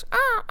me, and it goes,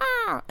 "Ah,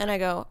 ah," and I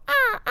go,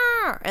 "Ah,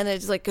 ah," and it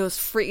just like goes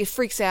it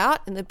freaks out,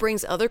 and it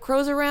brings other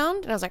crows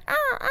around, and I was like,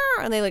 "Ah,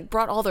 ah," and they like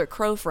brought all their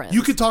crow friends.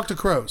 You can talk to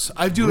crows.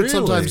 I do it Really?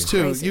 sometimes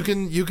too. Crazy.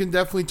 You can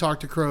definitely talk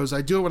to crows.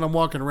 I do it when I'm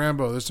walking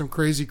Rambo. There's some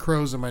crazy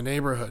crows in my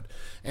neighborhood,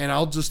 and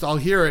I'll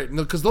hear it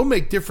because they'll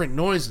make different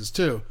noises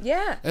too.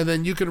 Yeah. And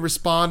then you can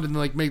respond and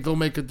like they'll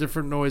make a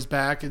different noise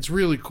back. It's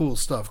really cool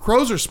stuff.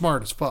 Crows are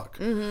smart as fuck,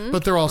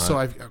 but they're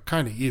also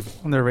kind of evil.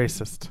 And they're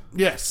racist.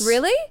 Yes.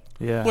 Really?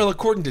 Yeah. Well,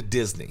 according to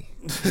Disney.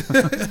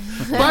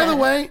 By the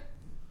way,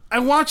 I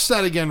watched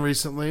that again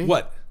recently.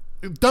 What?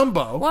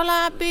 Dumbo. Will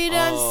I be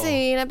done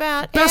seen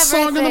about Best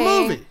everything? song in the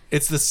movie.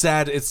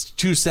 It's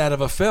too sad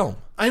of a film.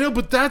 I know,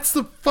 but that's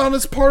the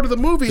funnest part of the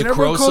movie. The and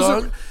everyone crow calls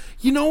song? it.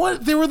 You know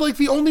what? They were like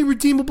the only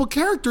redeemable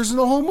characters in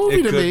the whole movie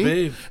It to could me.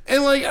 be.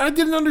 And like I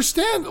didn't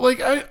understand.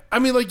 Like I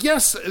mean, like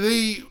yes,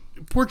 they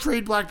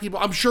portrayed black people.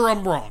 I'm sure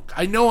I'm wrong.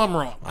 I know I'm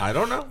wrong. I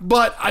don't know.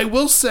 But I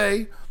will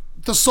say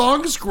the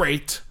song is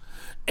great.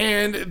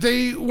 And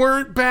they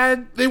weren't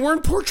bad. They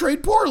weren't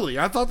portrayed poorly.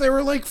 I thought they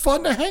were like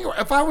fun to hang out.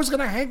 If I was going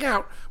to hang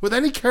out with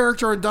any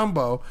character in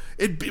Dumbo,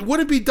 it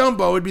wouldn't be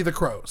Dumbo. It'd be the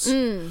crows.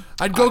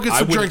 I'd go get I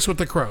some would- drinks with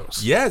the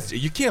crows. Yes,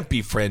 you can't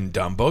befriend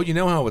Dumbo. You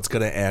know how it's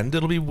going to end.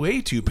 It'll be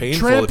way too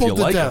painful Trampled if you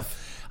to like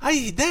death.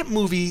 it. That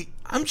movie,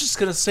 I'm just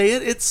going to say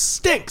it, it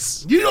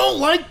stinks. You don't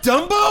like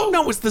Dumbo?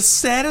 No, it's the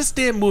saddest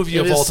damn movie It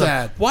of is all time.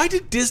 sad. Why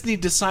did Disney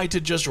decide to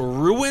just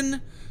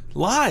ruin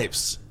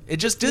lives? It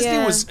just Disney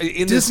Yeah. was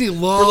in Disney this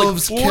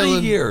loves for like 40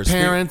 killing years.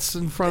 parents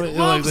in front of They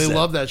like loves they it.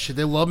 love that shit.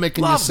 They love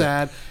making Loves you it.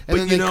 sad, But and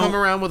then you they know- come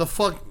around with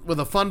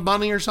a fun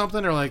bunny or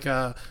something, or like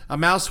a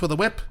mouse with a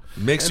whip.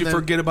 Makes and you then-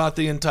 forget about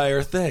the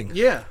entire thing.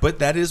 Yeah. But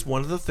that is one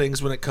of the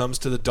things when it comes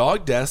to the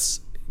dog deaths,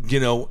 you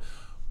know,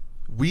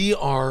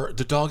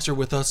 the dogs are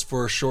with us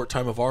for a short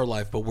time of our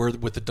life, but we're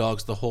with the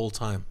dogs the whole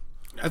time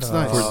That's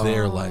nice. for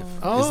their life.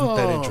 Isn't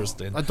that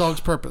interesting? A dog's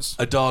purpose.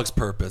 A Dog's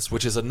Purpose,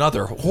 which is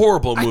another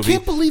horrible movie. I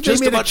can't believe they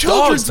just made a about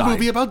children's dogs dying.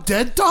 movie about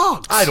dead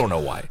dogs. I don't know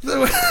why,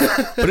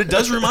 but it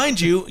does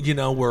remind you. You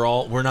know,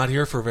 we're not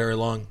here for very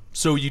long,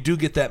 so you do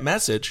get that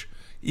message.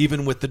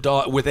 Even with the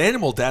dog, with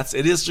animal deaths,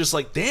 it is just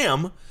like,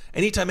 damn.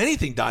 Anytime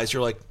anything dies,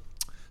 you're like,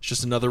 it's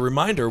just another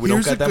reminder. We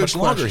Here's don't a got that good much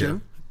longer question.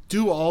 here.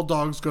 Do all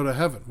dogs go to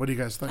heaven? What do you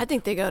guys think? I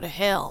think they go to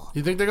hell.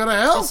 You think they go to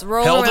hell? Just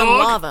roll Hell around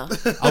dog?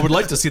 lava. I would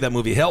like to see that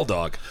movie Hell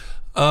Dog.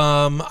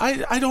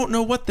 I don't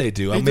know what they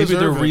do. They Maybe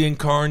they're deserve it.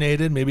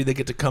 reincarnated. Maybe they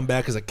get to come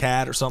back as a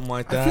cat or something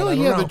like that. I feel like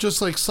don't yeah, know. they're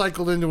just like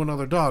cycled into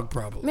another dog,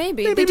 probably.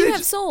 Maybe. Maybe They do they have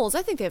just- souls.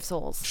 I think they have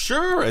souls.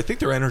 Sure, I think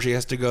their energy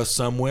has to go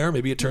somewhere.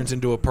 Maybe it turns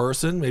into a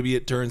person. Maybe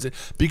it turns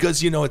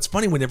because it's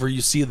funny whenever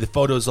you see the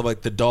photos of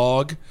like the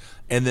dog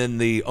and then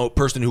the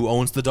person who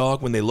owns the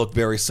dog when they look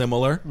very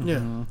similar.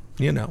 Yeah.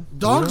 You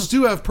Dogs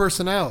do have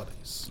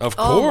personalities. know? Of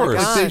Oh, my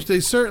course. God. They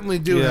certainly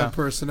do Yeah. have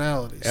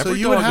personalities. So Every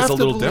you would dog is have a to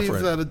little believe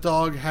different. that a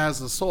dog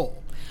has a soul.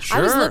 Sure.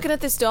 I was looking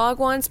at this dog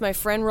once. My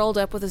friend rolled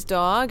up with his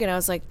dog, and I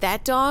was like,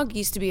 that dog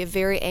used to be a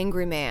very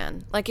angry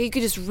man. Like, you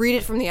could just read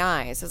it from the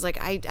eyes. I was like,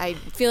 I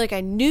feel like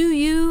I knew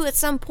you at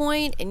some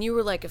point, and you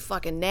were like a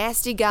fucking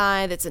nasty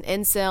guy that's an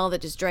incel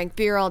that just drank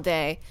beer all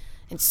day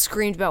and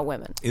screamed about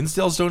women.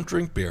 Incels don't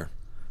drink beer.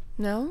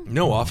 No?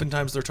 No,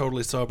 oftentimes they're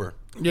totally sober.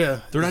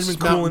 Yeah. They're not It's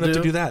even cool Mountain enough to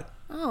Dew. do that.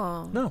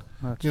 Oh. No.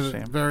 That's Yeah, a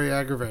shame. very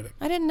aggravating.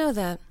 I didn't know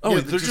that. Oh,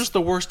 Yeah, they're just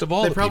the worst of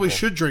all. They the probably people.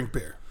 should drink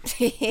beer.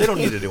 They don't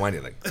need to do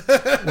anything.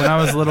 When I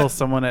was little,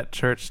 someone at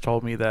church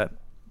told me that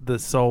the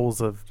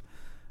souls of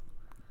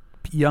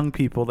young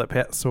people that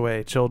pass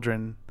away,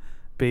 children,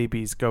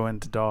 babies, go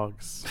into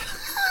dogs.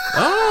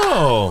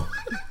 Oh,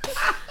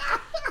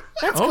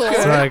 That's Okay.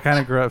 So cool. I kind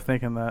of grew up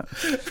thinking that.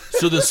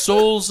 so the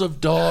souls of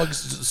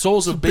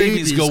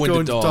babies go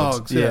into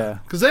dogs. Yeah.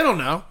 Because they don't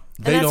know.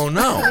 They don't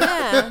know,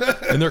 Yeah.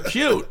 and they're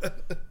cute.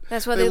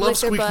 That's why They they love lick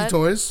their squeaky butt.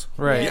 toys.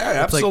 Right.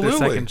 Yeah, It's like their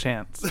absolutely. second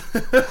chance.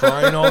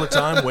 Crying all the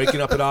time,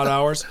 waking up at odd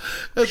hours.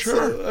 That's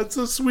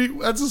a sweet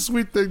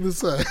thing to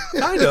say.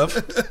 Kind of.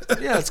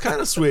 Yeah, it's kind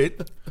of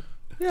sweet.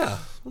 Yeah,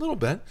 a little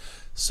bit.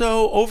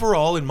 So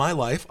overall in my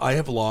life, I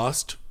have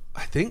lost,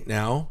 I think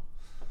now,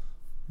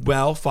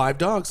 5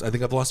 dogs. I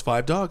think I've lost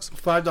 5 dogs.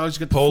 5 dogs. You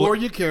get the Polar- 4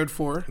 you cared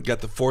for.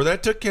 Got the 4 that I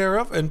took care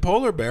of, and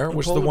Polar Bear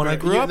was the Polar one I bear.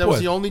 grew up That was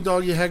with. the only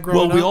dog you had growing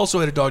Well, up? we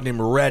also had a dog named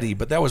Moretti,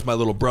 but that was my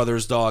little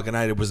brother's dog, and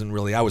I was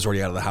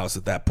already out of the house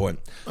at that point.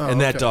 And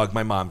that okay. dog,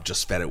 my mom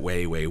just fed it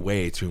way, way,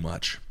 way too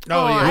much.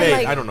 Oh,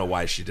 yeah. I don't know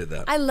why she did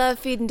that. I love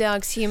feeding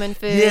dogs human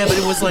food. Yeah, but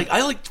it was like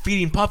I liked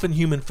feeding Puffin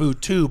human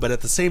food too, but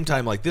at the same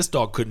time, like this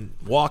dog couldn't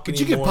walk But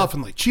anymore. you get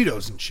Puffin like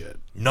Cheetos and shit.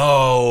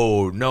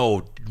 No,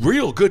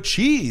 real good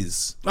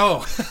cheese.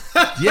 Oh.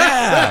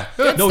 Yeah,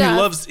 no,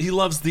 stuff. he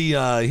loves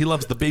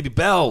the Baby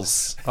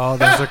Bells. Oh,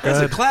 those are That's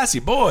a good. classy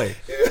boy.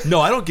 No,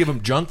 I don't give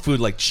him junk food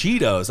like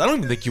Cheetos. I don't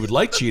even think you would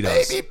like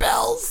Cheetos. Baby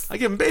Bells. I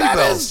give him Baby That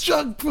Bells. is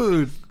junk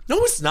food. No,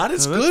 it's not.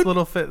 It's Oh, those good.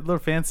 little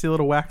fancy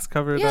little wax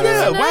covered. Yeah,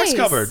 Yeah, those are wax nice.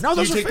 covered. No, Do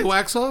those you are take the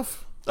wax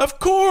off? Of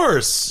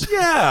course.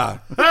 Yeah.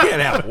 You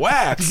can't have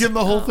wax. You give him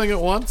the whole thing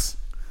at once?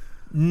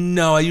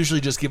 No, I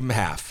usually just give him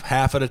half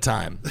at a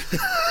time.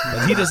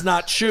 And he does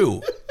not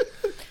chew.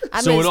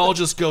 So it all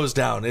just goes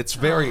down. It's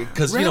very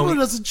because Rambo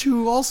doesn't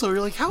chew also.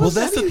 You're like, how is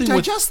that? How do you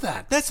digest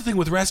that? That's the thing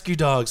with rescue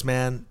dogs,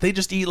 man. They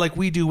just eat like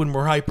we do when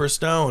we're hyper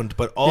stoned,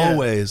 but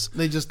always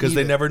they just because eat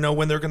they it. never know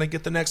when they're going to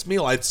get the next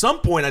meal. At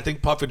some point, I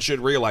think Puffin should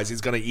realize he's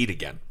going to eat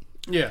again.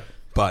 Yeah.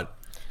 But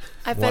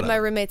I fed my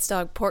roommate's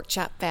dog pork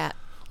chop fat.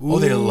 oh,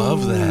 they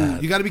love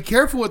that. You got to be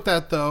careful with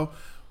that, though.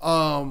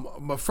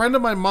 A friend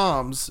of my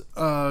mom's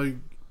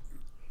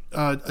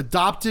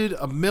adopted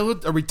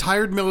a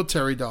retired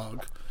military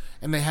dog,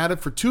 and they had it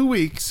for 2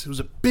 weeks. It was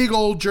a big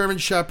old German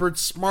Shepherd,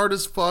 smart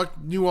as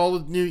fuck, knew all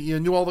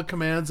the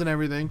commands and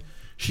everything.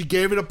 She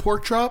gave it a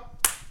pork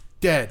chop,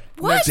 dead.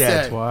 What? Next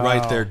Dead, day. Wow.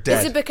 right there, dead.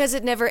 Is it because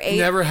it never ate?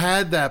 Never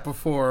had that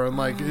before,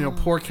 and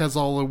pork has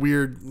all the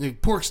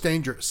weird. Pork's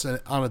dangerous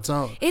on its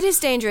own. It is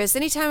dangerous.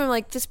 Anytime I'm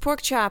like, this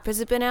pork chop, has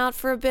it been out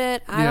for a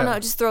bit? I don't Yeah. know.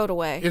 Just throw it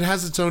away. It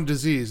has its own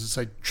disease. It's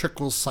like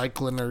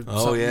trichinocycline or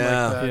something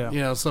yeah. like that. Yeah. You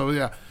know, so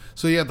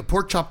the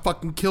pork chop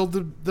fucking killed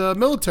the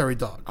military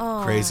dog.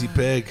 Crazy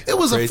pig. It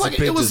was Crazy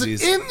pig it was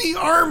disease. in the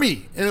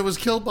army, and it was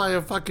killed by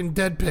a fucking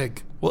dead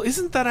pig. Well,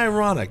 isn't that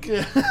ironic?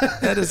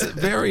 That is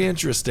very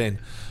interesting.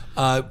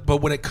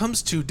 But when it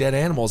comes to dead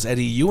animals,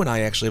 Eddie, you and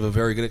I actually have a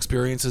very good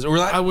experiences. Or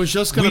I was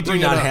just gonna We do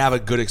bring it not up. have a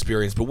good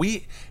experience, but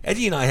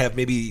Eddie and I have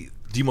maybe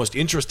the most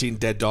interesting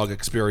dead dog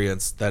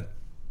experience that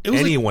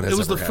anyone has It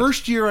was ever the had.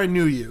 first year I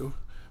knew you.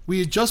 We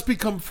had just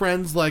become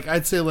friends, like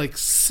I'd say, like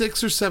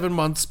 6 or 7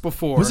 months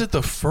before. Was it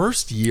the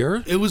first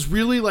year? It was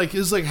really like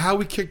how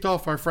we kicked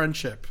off our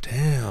friendship.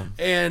 Damn.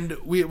 And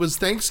it was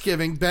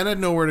Thanksgiving. Ben had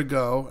nowhere to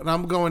go, and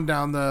I'm going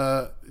down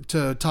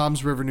to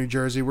Toms River, New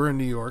Jersey. We're in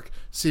New York,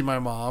 see my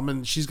mom,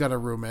 and she's got a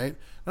roommate.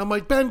 And I'm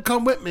like, Ben,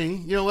 come with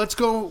me. Let's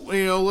go.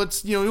 You don't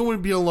want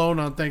to be alone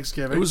on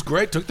Thanksgiving. It was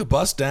great. Took the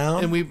bus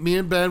down. And me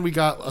and Ben, we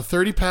got a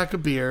 30-pack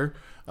of beer,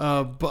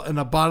 and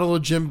a bottle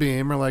of Jim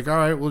Beam. We're like, all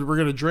right, well, we're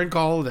gonna drink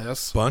all of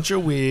this. bunch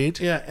of weed.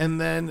 Yeah,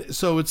 and then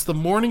so it's the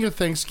morning of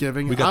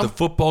Thanksgiving. We got the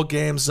football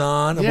games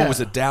on. And Yeah. What was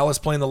it? Dallas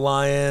playing the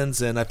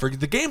Lions, and I forget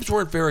the games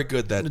weren't very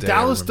good that day. I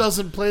Dallas remember.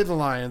 doesn't play the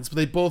Lions, but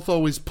they both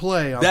always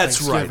play on That's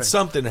Thanksgiving. right.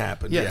 Something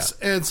happened. Yes,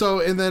 Yeah. and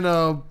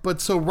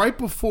so right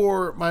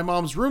before my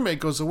mom's roommate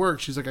goes to work,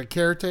 she's like a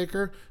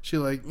caretaker. She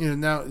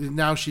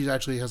now she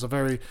actually has a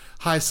very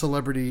high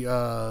celebrity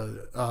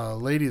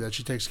lady that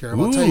she takes care of.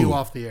 I'll tell you Ooh.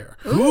 off the air.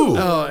 Ooh.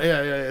 Oh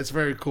yeah, it's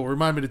very cool.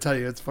 Remind me to tell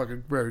you, it's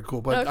fucking very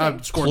cool. But Okay.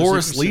 I'm scoring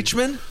Cloris secrecy.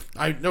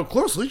 Leachman?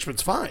 Cloris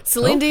Leachman's fine.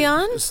 Celine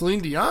Dion? Celine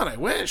Dion, I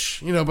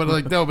wish,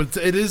 but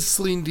it is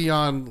Celine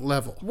Dion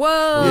level.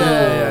 Whoa.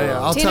 Yeah.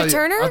 I'll Tina tell you.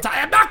 Turner?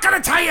 I'm not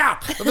gonna tell you.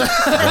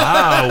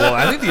 Wow. Well,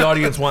 I think the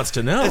audience wants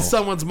to know. It's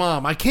someone's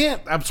mom. I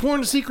can't. I'm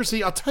sworn to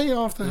secrecy. I'll tell you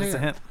off the That's a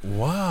hand. hint.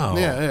 Wow.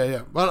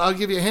 Yeah. But I'll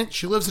give you a hint.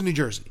 She lives in New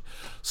Jersey.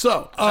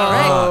 So,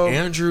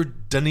 Andrew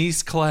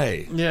Denise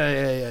Clay.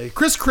 yeah.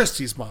 Chris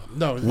Christie's mom.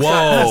 No, Whoa.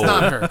 that's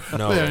not her.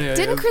 No. Yeah.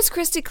 Didn't Chris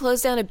Christie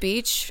close down a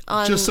beach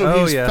on? Just so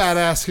Oh, his yes. fat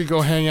ass could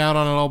go hang out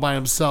on it all by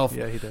himself.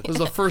 Yeah, he did. It was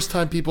the first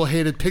time people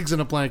hated pigs in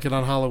a blanket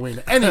on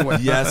Halloween. Anyway.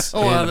 Yes.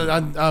 Oh,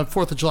 on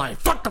 4th of July.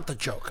 Fucked up the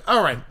joke.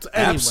 All right.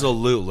 Anyway.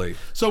 Absolutely.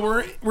 So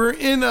we're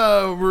in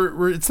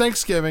it's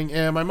Thanksgiving,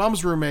 and my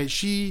mom's roommate,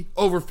 she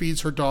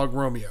overfeeds her dog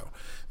Romeo.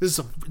 It's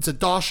a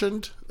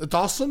Dachshund, a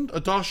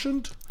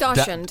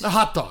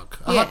hot dog,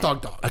 a Yeah.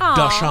 hot dog. A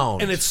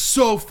Dachshund. And it's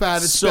so fat,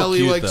 its So belly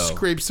cute, like though.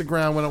 scrapes the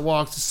ground when it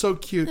walks. It's so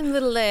cute. and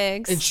little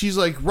legs. And she's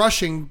like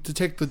rushing to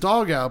take the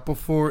dog out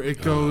before she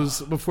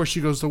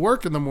goes to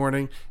work in the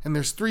morning. And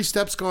there's 3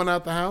 steps going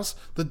out the house.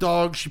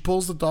 She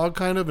pulls the dog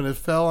kind of, and it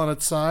fell on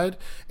its side,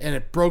 and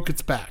it broke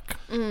its back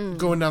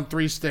going down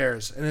 3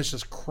 stairs, and it's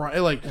just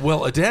crying like.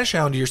 Well, a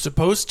Dachshund, you're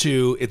supposed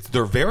to.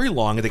 They're very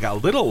long and they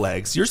got little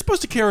legs. You're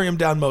supposed to carry them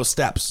down most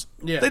steps.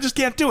 Yeah. They just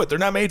can't do it. They're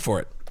not made for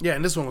it. Yeah,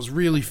 and this one was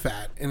really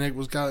fat, and it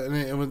was and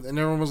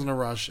everyone was in a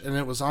rush, and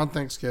it was on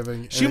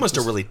Thanksgiving. She must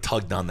have really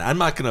tugged on that. I'm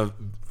not gonna.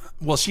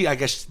 Well, I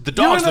guess the You're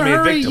dog's in a the main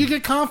hurry. victim. You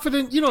get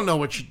confident. You don't know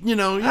what you don't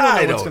know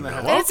I what's don't going to know.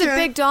 happen. And it's a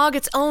big dog,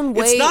 its own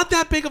weight. It's not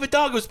that big of a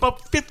dog. It was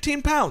about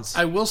 15 pounds.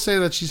 I will say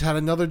that she's had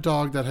another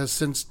dog that has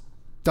since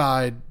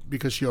died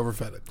because she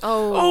overfed it.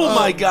 Oh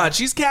my God,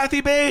 she's Kathy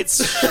Bates.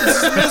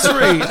 This is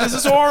misery. This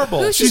is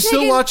horrible. Who's She's still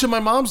taking- watching my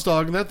mom's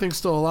dog, and that thing's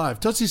still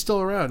alive. Tootsie's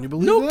still around. You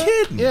believe No that?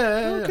 kidding.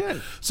 Yeah. No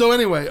kidding. So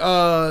anyway,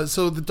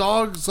 so the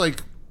dog's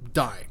like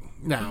dying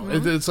now.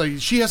 It's like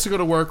she has to go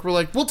to work. We're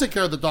like, we'll take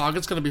care of the dog.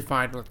 It's going to be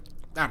fine. But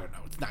I don't know.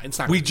 It's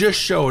not. We gonna just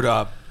showed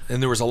up,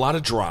 and there was a lot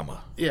of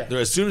drama. Yeah.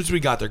 As soon as we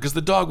got there, because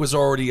the dog was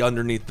already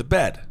underneath the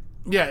bed.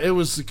 Yeah, it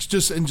was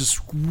just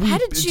How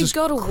did she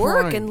go to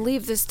work and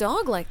leave this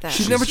dog like that?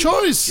 She didn't have a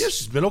choice. Yeah,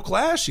 she's middle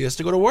class. She has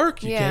to go to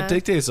work. You Yeah. can't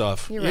take days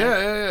off. You're right.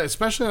 Yeah,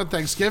 especially on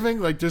Thanksgiving.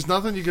 Like, there's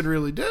nothing you could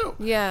really do.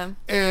 Yeah.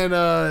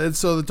 And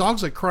so the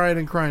dog's like crying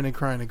and crying and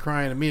crying and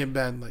crying, and me and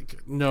Ben like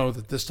know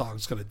that this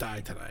dog's gonna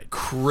die tonight.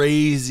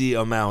 Crazy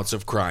amounts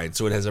of crying.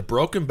 So it has a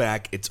broken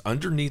back. It's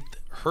underneath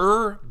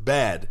her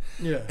bed.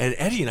 Yeah. And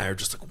Eddie and I are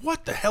just like,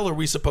 what the hell are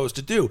we supposed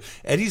to do?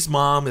 Eddie's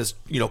mom is,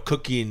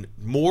 cooking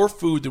more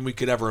food than we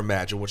could ever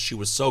imagine, which she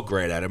was so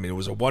great at. I mean, it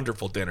was a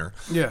wonderful dinner.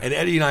 Yeah. And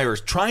Eddie and I are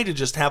trying to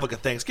just have like a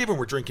Thanksgiving.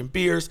 We're drinking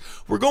beers.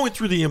 We're going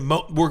through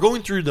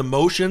the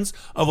motions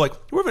of like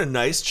we're having a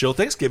nice chill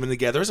Thanksgiving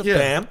together as a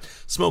fam,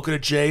 smoking a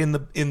J in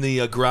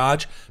the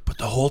garage. But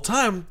the whole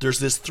time there's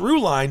this through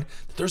line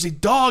that there's a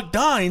dog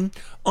dying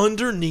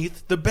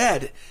underneath the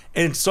bed.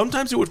 And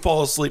sometimes it would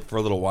fall asleep for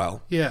a little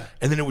while. Yeah.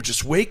 And then it would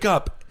just wake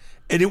up,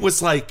 and it was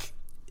like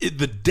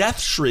the death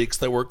shrieks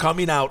that were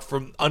coming out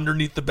from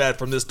underneath the bed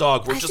from this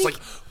dog. We're just like,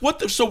 what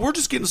the? So we're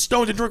just getting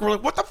stoned and drinking. We're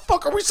like, what the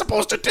fuck are we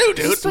supposed to do,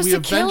 dude? supposed We to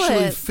kill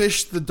eventually it.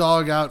 fished the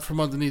dog out from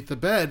underneath the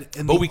bed,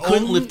 and But we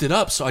couldn't lift it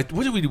up. So what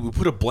did we do? We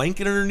put a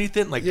blanket underneath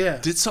it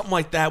and did something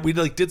like that. We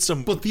did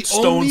some But the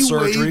stone only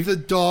surgery. way the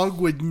dog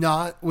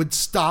would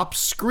stop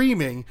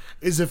screaming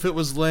is if it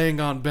was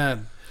laying on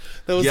Ben.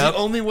 That was Yep. the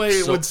only way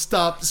it So- would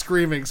stop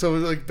screaming. So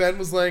like Ben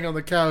was laying on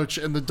the couch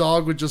and the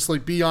dog would just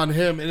like be on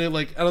him, and it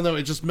like I don't know,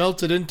 it just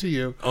melted into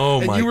you. Oh,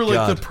 and my you were like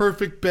God. the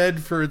perfect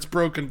bed for its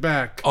broken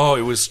back. Oh,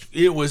 it was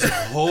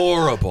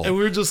horrible.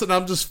 And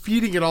I'm just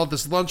feeding it all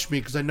this lunch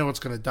meat because I know it's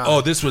gonna die.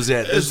 Oh, this was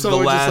it. And This is so the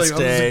we're last just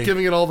like, I'm day. just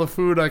giving it all the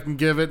food I can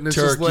give it, and it's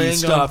just Turkey, laying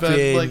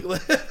stuffing. on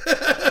bed.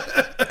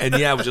 And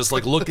yeah, I was just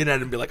like looking at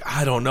it and be like,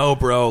 I don't know,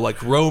 bro.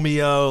 Like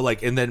Romeo,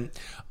 and then.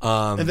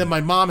 And then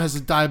my mom has a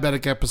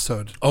diabetic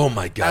episode. Oh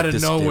my God! Out of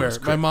this day nowhere,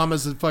 was my mom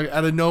is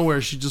out of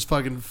nowhere. She just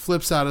fucking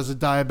flips out as a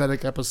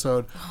diabetic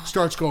episode.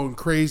 Starts going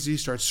crazy.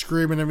 Starts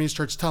screaming at me.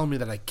 Starts telling me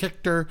that I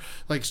kicked her.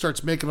 Like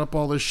starts making up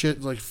all this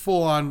shit. Like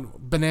full on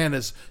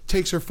bananas.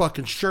 Takes her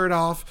fucking shirt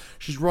off.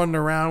 She's running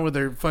around with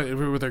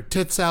her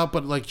tits out,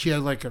 but like she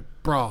had like a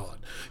bra on.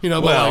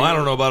 But Well, like, I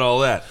don't know about all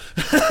that.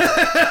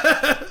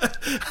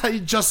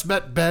 I just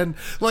met Ben.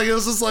 Like it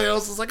was just like I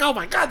was just like, oh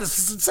my God, this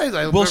is insane.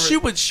 Well,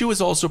 she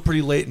was also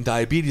pretty late in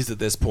diabetes at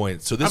this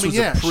point, so this was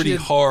yeah, a pretty she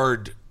had-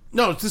 hard.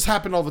 No, this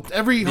happened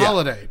every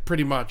holiday,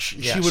 pretty much.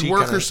 Yeah, she would she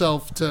work kinda-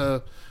 herself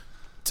to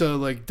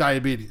like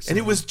diabetes. And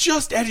it was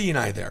just Eddie and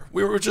I there.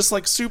 We were just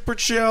like super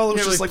chill. It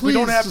was Yeah, just like please,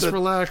 we don't have just to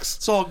relax.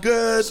 It's all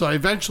good. So I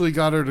eventually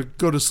got her to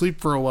go to sleep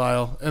for a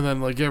while, and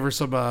then like gave her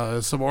some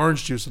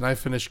orange juice, and I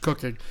finished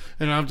cooking,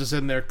 and I'm just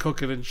in there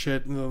cooking and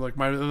shit, and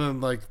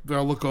then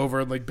I'll look over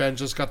and like Ben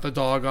just got the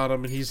dog on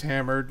him, and he's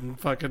hammered and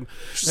fucking.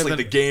 Just and like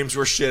the games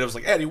were shit. I was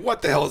like, Eddie,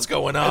 what the hell is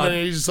going And on?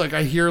 then he's just like,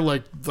 I hear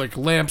like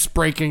lamps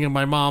breaking in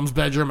my mom's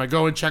bedroom. I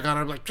go and check on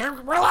her. I'm like,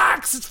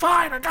 relax, it's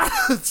fine. I got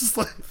it. It's just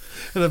like,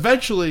 and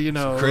eventually,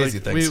 crazy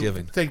like,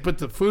 Thanksgiving. But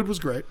the food was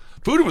great.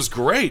 Food was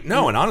great.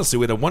 No, and honestly,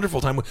 we had a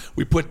wonderful time.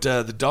 We put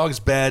the dog's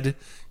bed.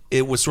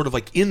 It was sort of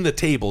like in the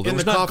table. There In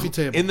was the not coffee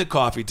table. In the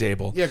coffee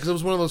table. Yeah, because it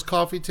was one of those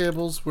coffee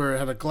tables where it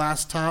had a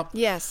glass top.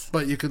 Yes.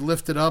 But you could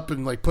lift it up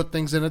and like put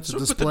things in it to Put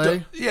the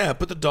display.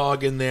 put the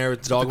dog in there.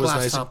 The dog was glass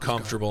nice and top was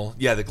comfortable.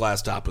 Yeah, the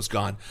glass top was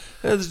gone.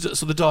 So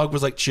the dog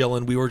was like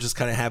chilling. We were just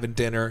kind of having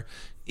dinner,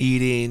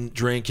 eating,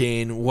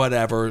 drinking,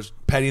 whatever,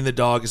 petting the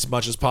dog as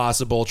much as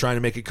possible, trying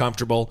to make it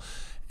comfortable.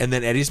 And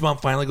then Eddie's mom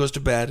finally goes to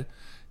bed.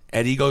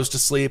 Eddie goes to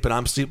sleep, and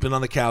I'm sleeping on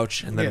the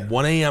couch. And then Yeah.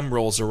 1 a.m.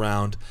 rolls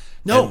around.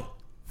 No, and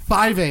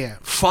 5 a.m.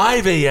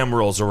 5 a.m.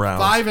 rolls around.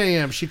 5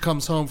 a.m. she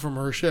comes home from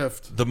her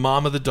shift. The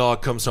mom of the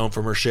dog comes home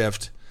from her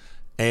shift.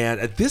 And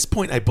at this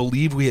point, I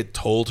believe we had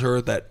told her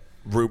that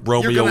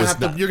Romeo was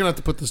not. You're gonna have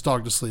to put this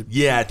dog to sleep.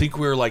 Yeah, I think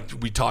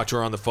we talked to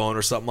her on the phone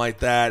or something like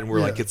that, and we're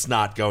Yeah. like, it's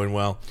not going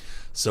well.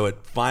 So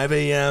at 5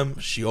 a.m.,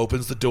 she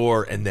opens the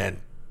door and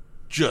then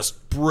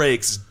just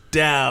breaks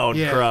down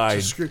crying.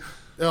 just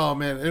oh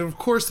man! And of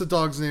course the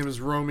dog's name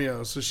is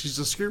Romeo, so she's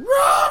just screaming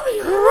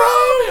Romeo,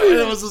 Romeo, and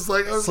it was just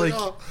like I was like,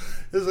 oh,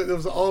 it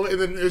was all, and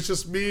then it's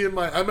just me and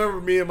I remember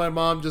me and my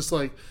mom just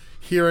like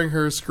hearing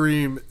her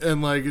scream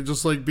and like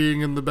just like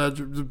being in the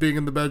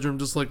bedroom,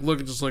 just like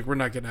looking, just like we're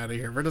not getting out of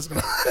here. We're just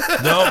gonna.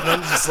 No,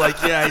 I'm just like,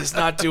 yeah, he's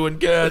not doing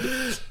good.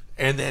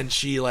 And then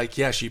she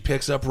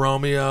picks up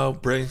Romeo,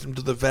 brings him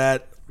to the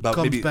vet. About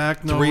Comes maybe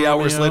back, no 3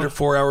 hours Romeo. later,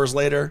 4 hours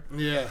later.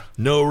 Yeah.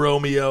 No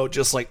Romeo,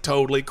 just like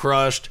totally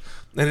crushed.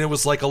 And it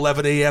was like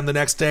 11 a.m. the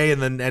next day,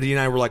 and then Eddie and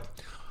I were like,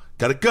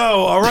 gotta go.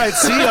 All right,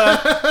 see ya.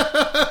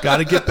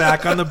 Gotta get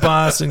back on the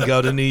bus and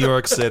go to New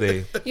York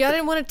City. Yeah, I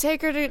didn't want to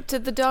take her to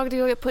the dog to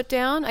go get put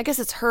down. I guess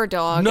it's her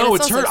dog. No, and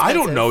it's also her. I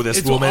don't expensive. know this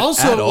It's woman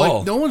also at all.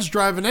 like no one's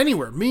driving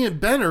anywhere. Me and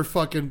Ben are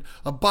fucking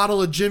a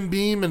bottle of Jim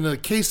Beam and a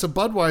case of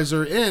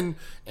Budweiser in,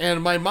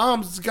 and my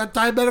mom's got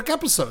diabetic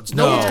episodes.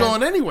 No No. one's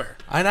going anywhere.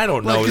 And I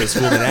don't know this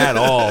woman at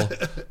all.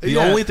 The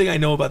Yeah. only thing I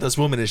know about this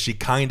woman is she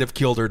kind of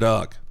killed her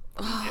dog.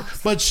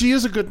 But she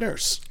is a good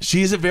nurse.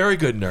 She's a very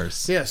good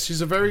nurse. Yes,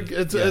 she's a very.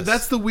 Yes.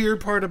 That's the weird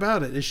part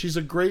about it. Is she's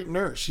a great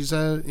nurse. She's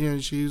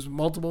she's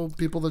multiple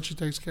people that she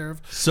takes care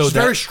of. So she's a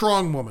that- very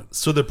strong woman.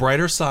 So the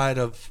brighter side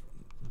of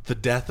the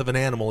death of an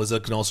animal is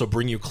it can also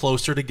bring you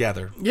closer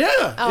together. Yeah,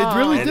 it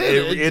really And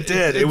did. it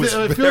did. It was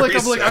I feel like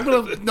very I'm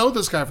going to know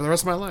this guy for the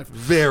rest of my life.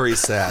 Very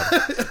sad.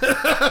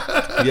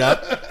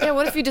 Yep. Yeah,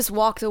 what if you just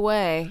walked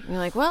away? And you're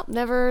like, well,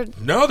 never.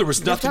 No, there was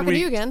Never nothing. talking to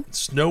you again.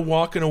 There's no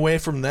walking away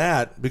from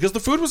that because the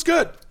food was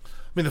good.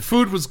 I mean, the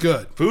food was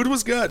good. Food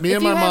was good. Me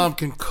and you my have- mom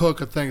can cook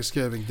a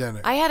Thanksgiving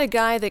dinner. I had a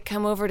guy that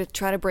come over to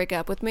try to break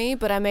up with me,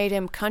 but I made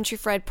him country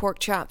fried pork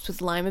chops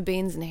with lima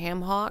beans and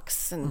ham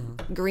hocks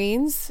and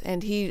greens,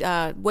 and he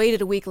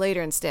waited a week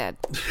later instead.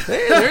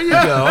 Hey, there you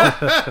go.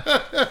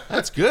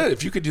 That's good.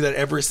 If you could do that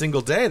every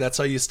single day, that's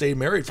how you stay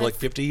married for like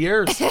 50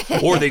 years.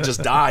 Or they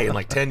just die in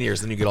like 10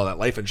 years, and you get all that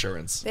life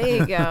insurance. There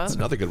you go. That's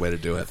another good way to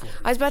do it.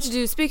 I was about to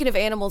do, speaking of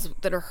animals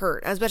that are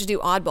hurt, I was about to do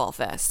Oddball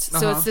Fest.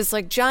 So it's this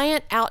like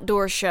giant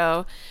outdoor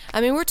show. I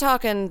mean, we're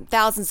talking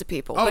thousands of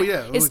people. Oh, but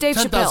yeah. It's Like Dave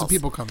 10,000 Chappelle's.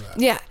 people come to that.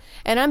 Yeah.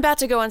 And I'm about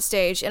to go on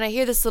stage, and I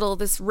hear this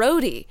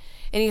roadie,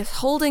 and he's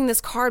holding this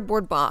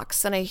cardboard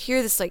box, and I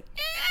hear this like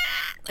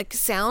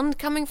sound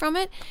coming from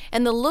it,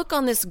 and the look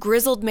on this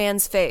grizzled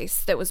man's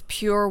face that was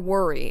pure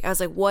worry. I was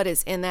like, what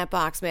is in that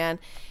box, man?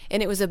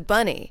 And it was a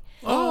bunny.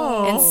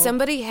 Oh. And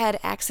somebody had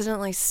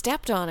accidentally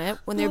stepped on it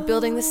when they were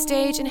building the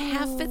stage, and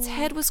half of its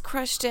head was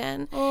crushed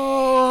in.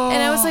 Oh.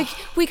 And I was like,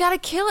 we got to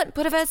kill it,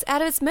 put it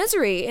out of its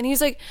misery. And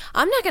he's like,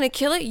 I'm not going to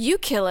kill it, you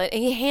kill it.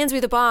 And he hands me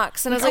the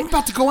box. And I was I'm like,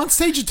 about to go on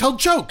stage and tell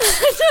jokes.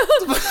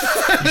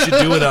 You should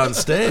do it on I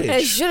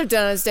stage. should have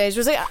done it on stage. I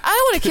was like, I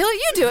don't want to kill it,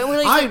 you do it. And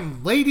we're like,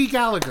 I'm Lady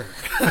Gallagher.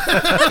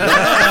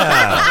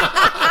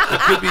 It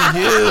could be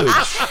huge.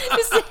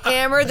 just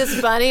hammer this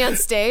bunny on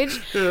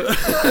stage.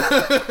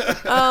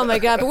 Oh my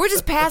god! But we're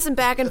just passing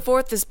back and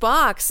forth this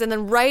box, and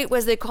then right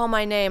as they call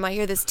my name, I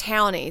hear this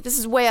townie. This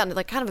is way out in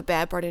like kind of a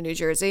bad part of New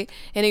Jersey,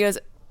 and he goes,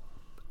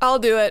 "I'll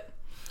do it."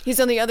 He's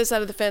on the other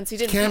side of the fence. He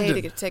didn't pay Camden.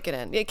 to get a ticket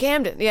in. Yeah,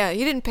 Camden. Yeah,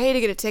 he didn't pay to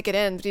get a ticket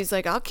in, but he's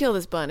like, "I'll kill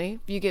this bunny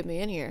if you get me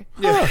in here."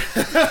 All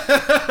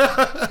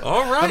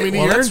right. I mean,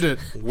 he that's earned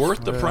it.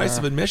 Worth the price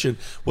of admission.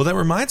 Well, that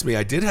reminds me,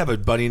 I did have a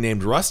bunny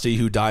named Rusty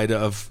who died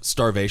of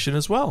starvation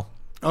as well.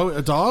 Oh,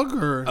 a dog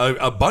or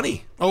A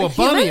bunny. a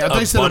bunny? I thought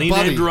you A said bunny a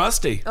bunny. named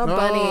Rusty. Oh,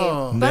 bunny.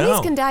 Oh. Bunnies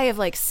No. can die of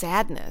like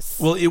sadness.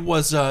 Well, it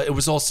was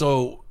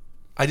also.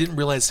 I didn't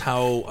realize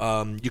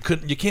how you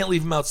can't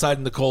leave them outside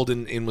in the cold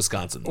in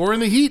Wisconsin. Or in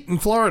the heat in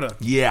Florida.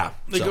 Yeah,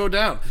 They so go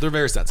down. They're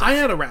very sensitive. I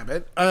had a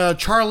rabbit,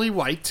 Charlie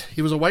White.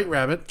 He was a white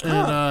rabbit, and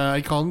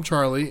I called him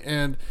Charlie.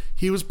 And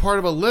he was part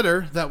of a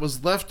litter that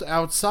was left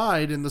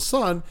outside in the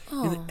sun,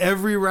 and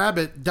every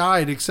rabbit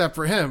died except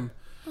for him.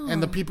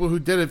 And the people who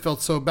did it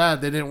felt so bad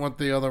they didn't want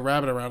the other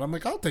rabbit around. I'm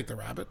like, I'll take the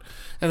rabbit.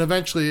 And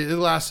eventually, it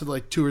lasted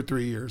like 2 or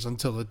 3 years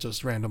until it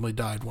just randomly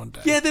died one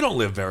day. Yeah, they don't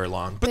live very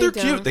long, but They they're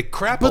cute. don't. They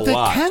crap But a they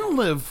lot. can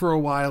live for a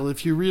while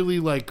if you really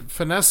like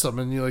finesse them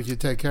and you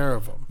take care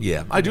of them.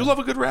 Yeah, I do love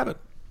a good rabbit.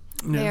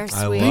 They are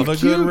I sweet. love a good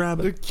Cute.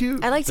 rabbit. They're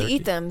cute. I like to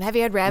eat them. Have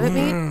you had rabbit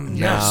meat?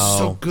 Yes, No.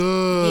 so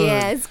good.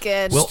 Yeah, it's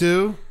good. Well,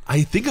 Stew.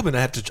 I think I'm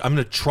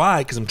gonna try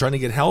because I'm trying to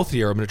get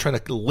healthier. I'm gonna try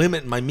to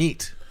limit my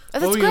meat. oh,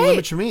 that's You great.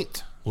 limit your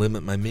meat.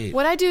 Limit my meat.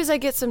 What I do is I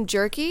get some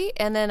jerky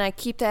and then I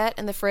keep that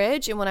in the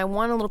fridge. And when I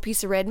want a little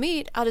piece of red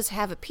meat, I'll just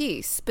have a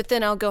piece. But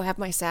then I'll go have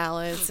my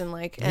salads and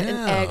like an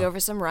Yeah. egg over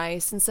some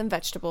rice and some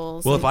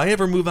vegetables. Well, and if I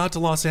ever move out to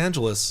Los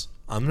Angeles,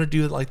 I'm gonna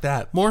do it like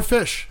that. More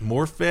fish.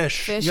 More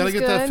fish. Fish You gotta is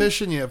get that good.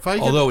 fish in you. If I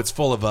get Although it's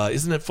full of,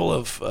 isn't it full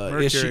of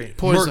Mercury. issue?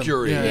 Poison.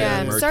 Mercury. Yeah, Yeah,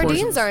 and mercury. sardines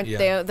Poisonous. aren't Yeah.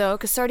 there though,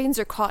 because sardines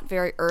are caught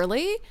very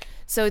early,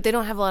 so they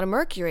don't have a lot of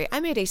mercury. I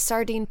made a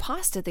sardine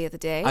pasta the other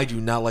day. I do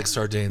not like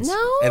sardines.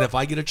 No? And if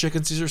I get a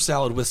chicken Caesar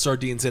salad with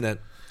sardines in it,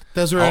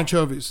 those are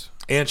anchovies.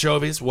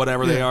 anchovies,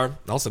 whatever they Yeah. are,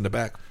 I'll send it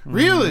back.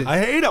 Really? I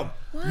hate them.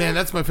 Man,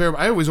 that's my favorite.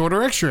 I always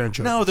order extra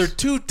anchovies. No, they're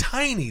too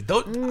tiny.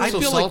 I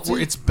So feel salty?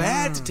 like it's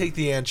bad to take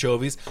the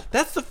anchovies.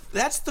 That's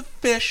the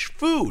fish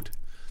food.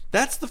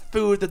 That's the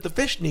food that the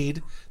fish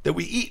need that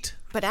we eat.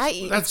 but I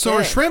eat That's it so are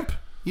good. shrimp.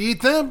 You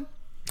eat them?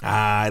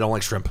 I don't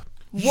like shrimp.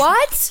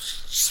 What?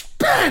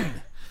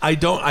 Spin! I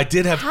don't. I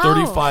did have How?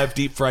 35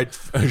 deep fried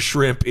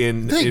shrimp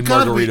in Thank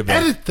God we Margaritaville.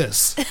 edit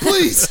this.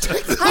 Please.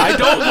 Take this. I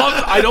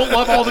don't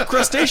love all the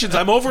crustaceans.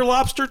 I'm over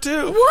lobster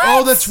too. What?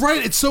 Oh, that's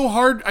right. It's so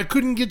hard. I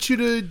couldn't get you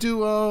to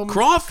do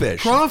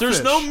Crawfish. Crawfish.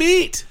 There's no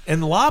meat.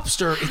 And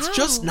lobster, it's How?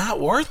 just not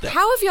worth it.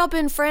 How have y'all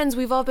been friends?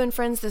 We've all been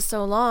friends this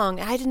so long.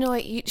 I didn't know I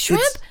eat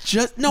shrimp. It's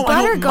just no. I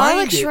Butter don't garlic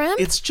mind it. shrimp?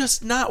 It's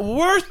just not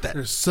worth it.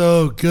 They're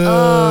so good.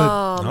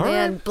 Oh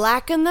man, right.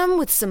 blacken them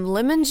with some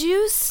lemon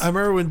juice. I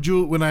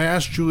remember when I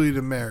asked Julie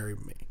to marry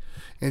me,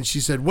 and she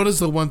said, "What is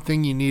the one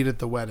thing you need at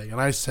the wedding?" And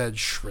I said,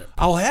 "Shrimp."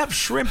 I'll have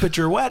shrimp at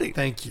your wedding.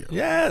 Thank you.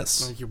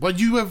 Yes. Thank you. But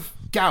you have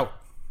gout,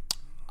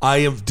 I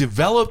have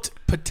developed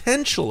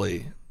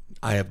potentially.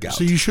 I have gout.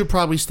 so you should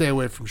probably stay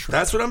away from shrimp.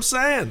 That's what I'm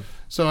saying.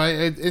 So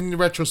in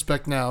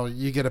retrospect, now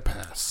you get a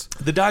pass.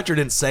 The doctor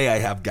didn't say I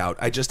have gout.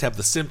 I just have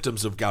the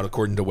symptoms of gout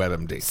according to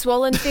WebMD.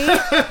 Swollen feet.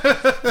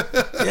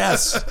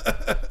 Yes.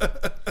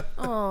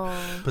 Oh,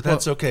 But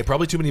that's okay.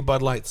 Probably too many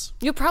Bud Lights.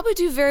 you'll probably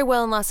do very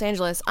well in Los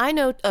Angeles. I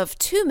know of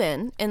 2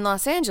 men in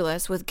Los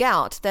Angeles with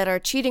gout that are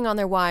cheating on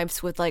their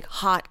wives with like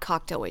hot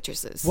cocktail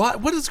waitresses.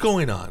 What is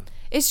going on?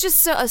 It's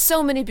just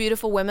so many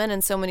beautiful women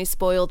and so many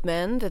spoiled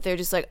men that they're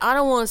just like, I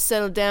don't want to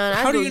settle down.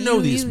 How I do go, you know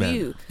these men?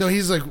 You. No,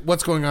 he's like,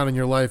 "What's going on in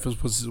your life?"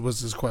 was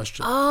his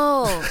question.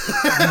 Oh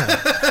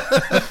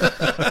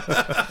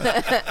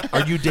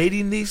Are you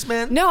dating these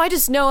men? no, I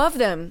just know of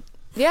them.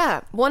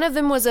 Yeah, one of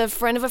them was a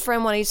friend of a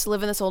friend when I used to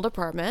live in this old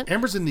apartment.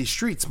 Amber's in these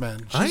streets,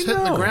 man. I She's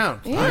hitting the know.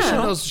 ground.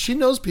 Yeah. She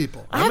knows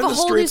people. I have in a the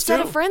whole new streets, set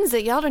too. of friends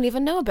that y'all don't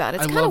even know about.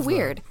 It's I kind of love them.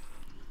 weird.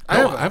 I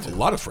have a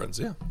lot of friends,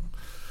 yeah.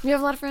 You have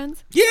a lot of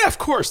friends? Yeah, of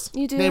course.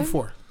 You do? Name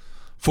 4.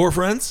 4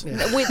 friends Wait,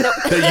 no.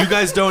 that you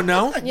guys don't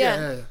know?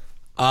 Yeah.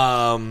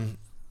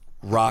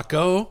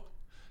 Rocco,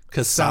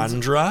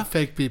 Cassandra,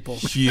 Fake people.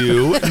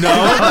 Hugh. No,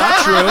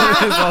 not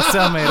true. It's all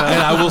sound made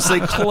And up. I will say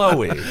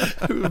Chloe.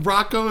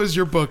 Rocco is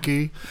your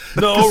bookie.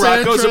 No,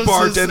 Cassandra's Rocco's a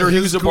bartender.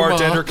 his Hugh's a Kuma.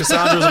 bartender.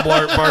 Cassandra's a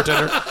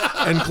bartender.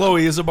 And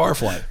Chloe is a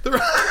barfly.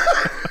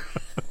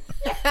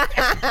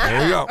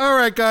 There you go. All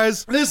right,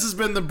 guys. This has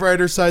been The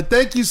Brighter Side.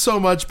 Thank you so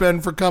much,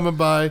 Ben, for coming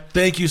by.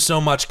 Thank you so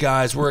much,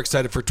 guys. We're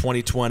excited for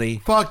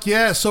 2020. Fuck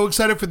yeah. So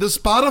excited for this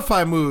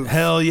Spotify move.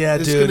 Hell yeah,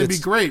 It's dude. going to be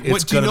great.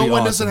 It's Do you gonna know be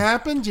when awesome. does it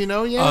happen? Do you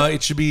know yet?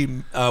 It should be,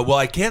 well,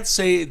 I can't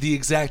say the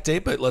exact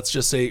date, but let's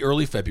just say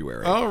early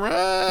February. All right.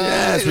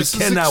 Yes, we This is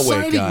cannot wait,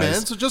 exciting, guys.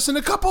 man. So just in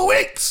a couple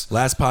weeks.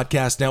 Last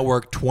Podcast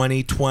Network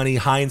 2020,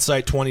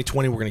 Hindsight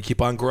 2020. We're going to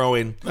keep on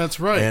growing. That's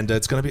right. And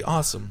it's going to be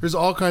awesome. There's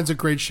all kinds of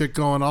great shit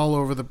going all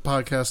over the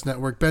podcast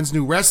network. Ben's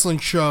new wrestling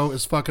show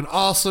is fucking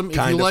awesome. If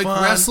you Kinda like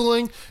fun.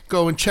 wrestling,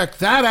 go and check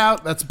that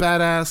out. That's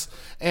badass.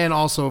 And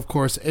also, of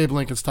course, Abe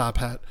Lincoln's Top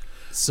Hat.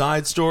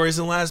 Side stories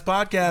in Last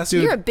Podcast.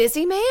 Dude. You're a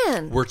busy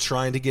man. We're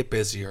trying to get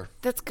busier.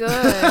 That's good.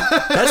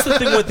 That's the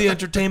thing with the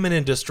entertainment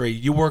industry.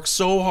 You work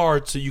so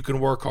hard so you can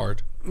work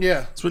hard.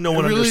 Yeah. That's what no It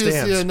one really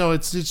understands. Is, yeah, no,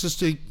 it's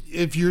just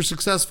if you're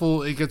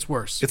successful, it gets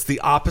worse. It's the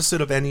opposite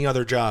of any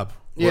other job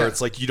where Yeah.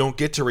 it's like you don't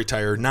get to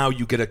retire. Now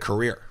you get a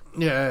career.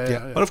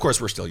 Yeah. But of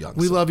course, we're still young.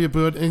 We so. love you,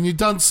 Bud, and you've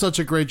done such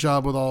a great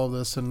job with all of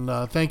this. And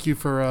thank you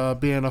for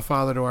being a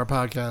father to our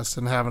podcast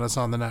and having us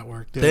on the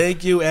network. Dude.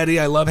 Thank you,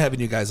 Eddie. I love having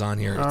you guys on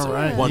here. It's All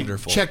right.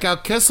 wonderful. Check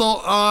out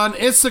Kissel on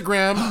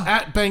Instagram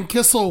at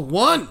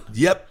BenKissel1.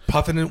 Yep,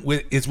 Puffin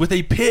is with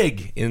a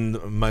pig in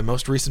my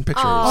most recent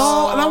pictures.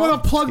 Oh, and I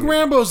want to plug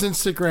Rambo's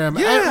Instagram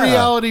at Yeah.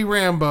 Reality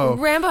Rambo.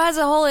 Rambo has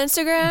a whole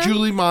Instagram.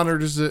 Julie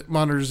monitors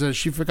it.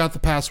 She forgot the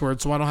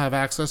password, so I don't have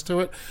access to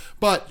it.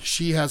 But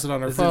she has it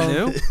on her Is phone.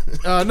 it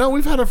new? No,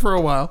 we've had it for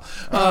a while.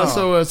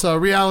 So it's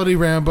Reality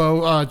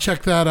Rambo.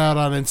 Check that out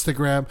on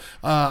Instagram.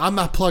 I'm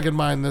not plugging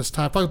mine this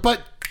time,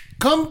 but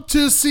come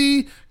to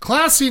see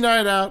Classy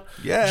Night Out,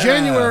 Yeah.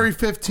 January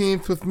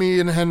 15th with me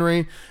and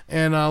Henry,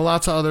 and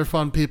lots of other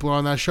fun people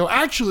on that show.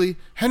 Actually,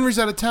 Henry's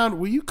out of town.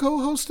 Will you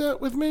co-host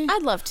that with me?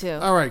 I'd love to.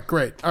 All right,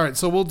 great. All right,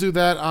 so we'll do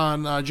that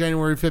on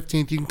January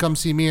 15th. You can come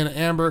see me and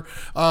Amber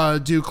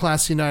do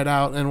Classy Night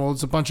Out, and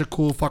there's a bunch of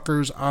cool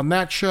fuckers on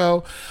that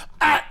show.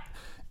 At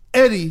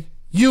Eddie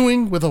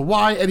Ewing with a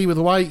Y, Eddie with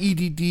a Y,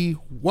 EDDY.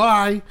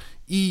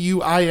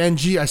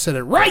 EUING. I said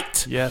it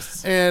right.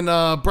 Yes. And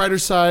Brighter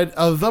Side,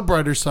 The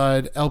Brighter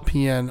Side,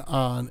 LPN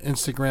on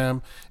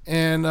Instagram.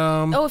 And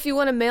Oh, if you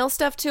want to mail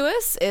stuff to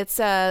us,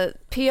 it's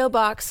P.O.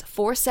 Box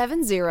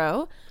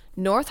 470,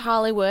 North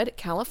Hollywood,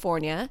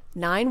 California,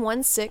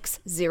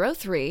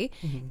 91603,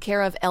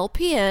 care of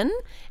LPN,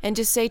 and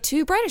just say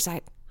to Brighter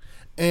Side.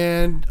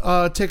 and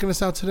taking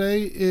us out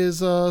today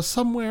is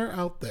Somewhere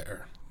Out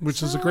There,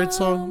 which is a great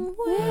song.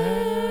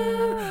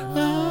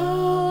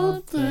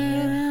 Out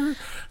there.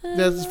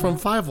 That's from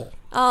Fievel.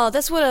 Oh,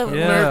 that's what a...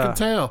 Yeah. American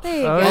Tail. There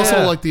you Oh, go. Also,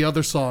 yeah. like the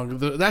other song.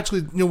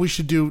 Actually, we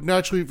should do. No,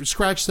 actually,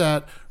 scratch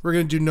that. We're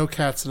gonna do "No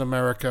Cats in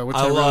America," which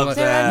I, I really love like.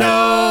 that.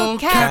 No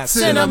cats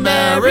in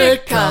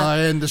America,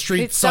 and the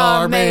streets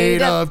are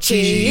made of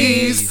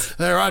cheese.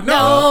 There are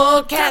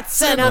no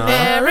cats in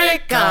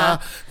America.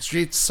 The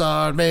streets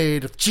are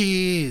made of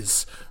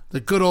cheese. The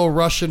good old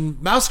Russian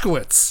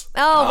Mouskowitz.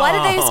 Oh, why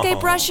did they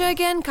escape Russia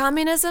again?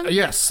 Communism?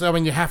 Yes, I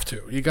mean you have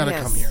to. You got to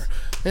Yes. come here.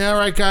 Yeah, all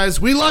right,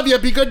 guys. We love you.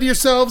 Be good to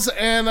yourselves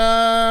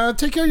and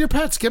take care of your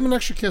pets. Give them an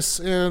extra kiss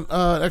and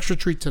extra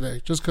treat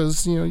today, just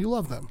because you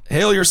love them.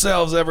 Hail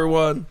yourselves,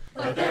 everyone.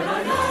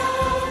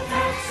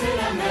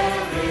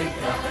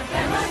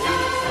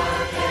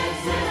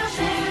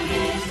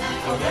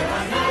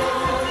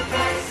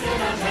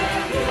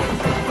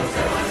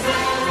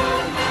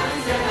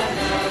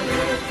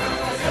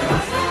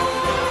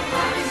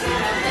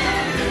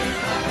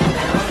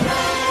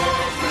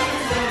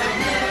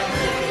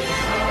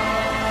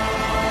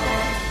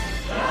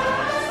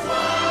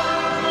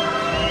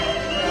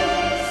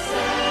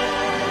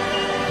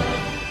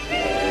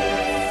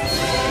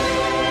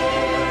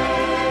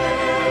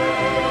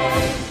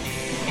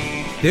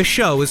 This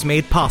show is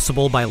made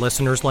possible by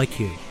listeners like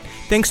you.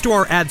 Thanks to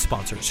our ad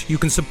sponsors, you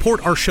can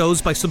support our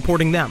shows by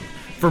supporting them.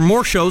 For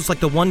more shows like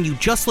the one you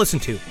just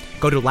listened to,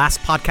 go to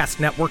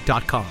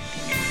lastpodcastnetwork.com.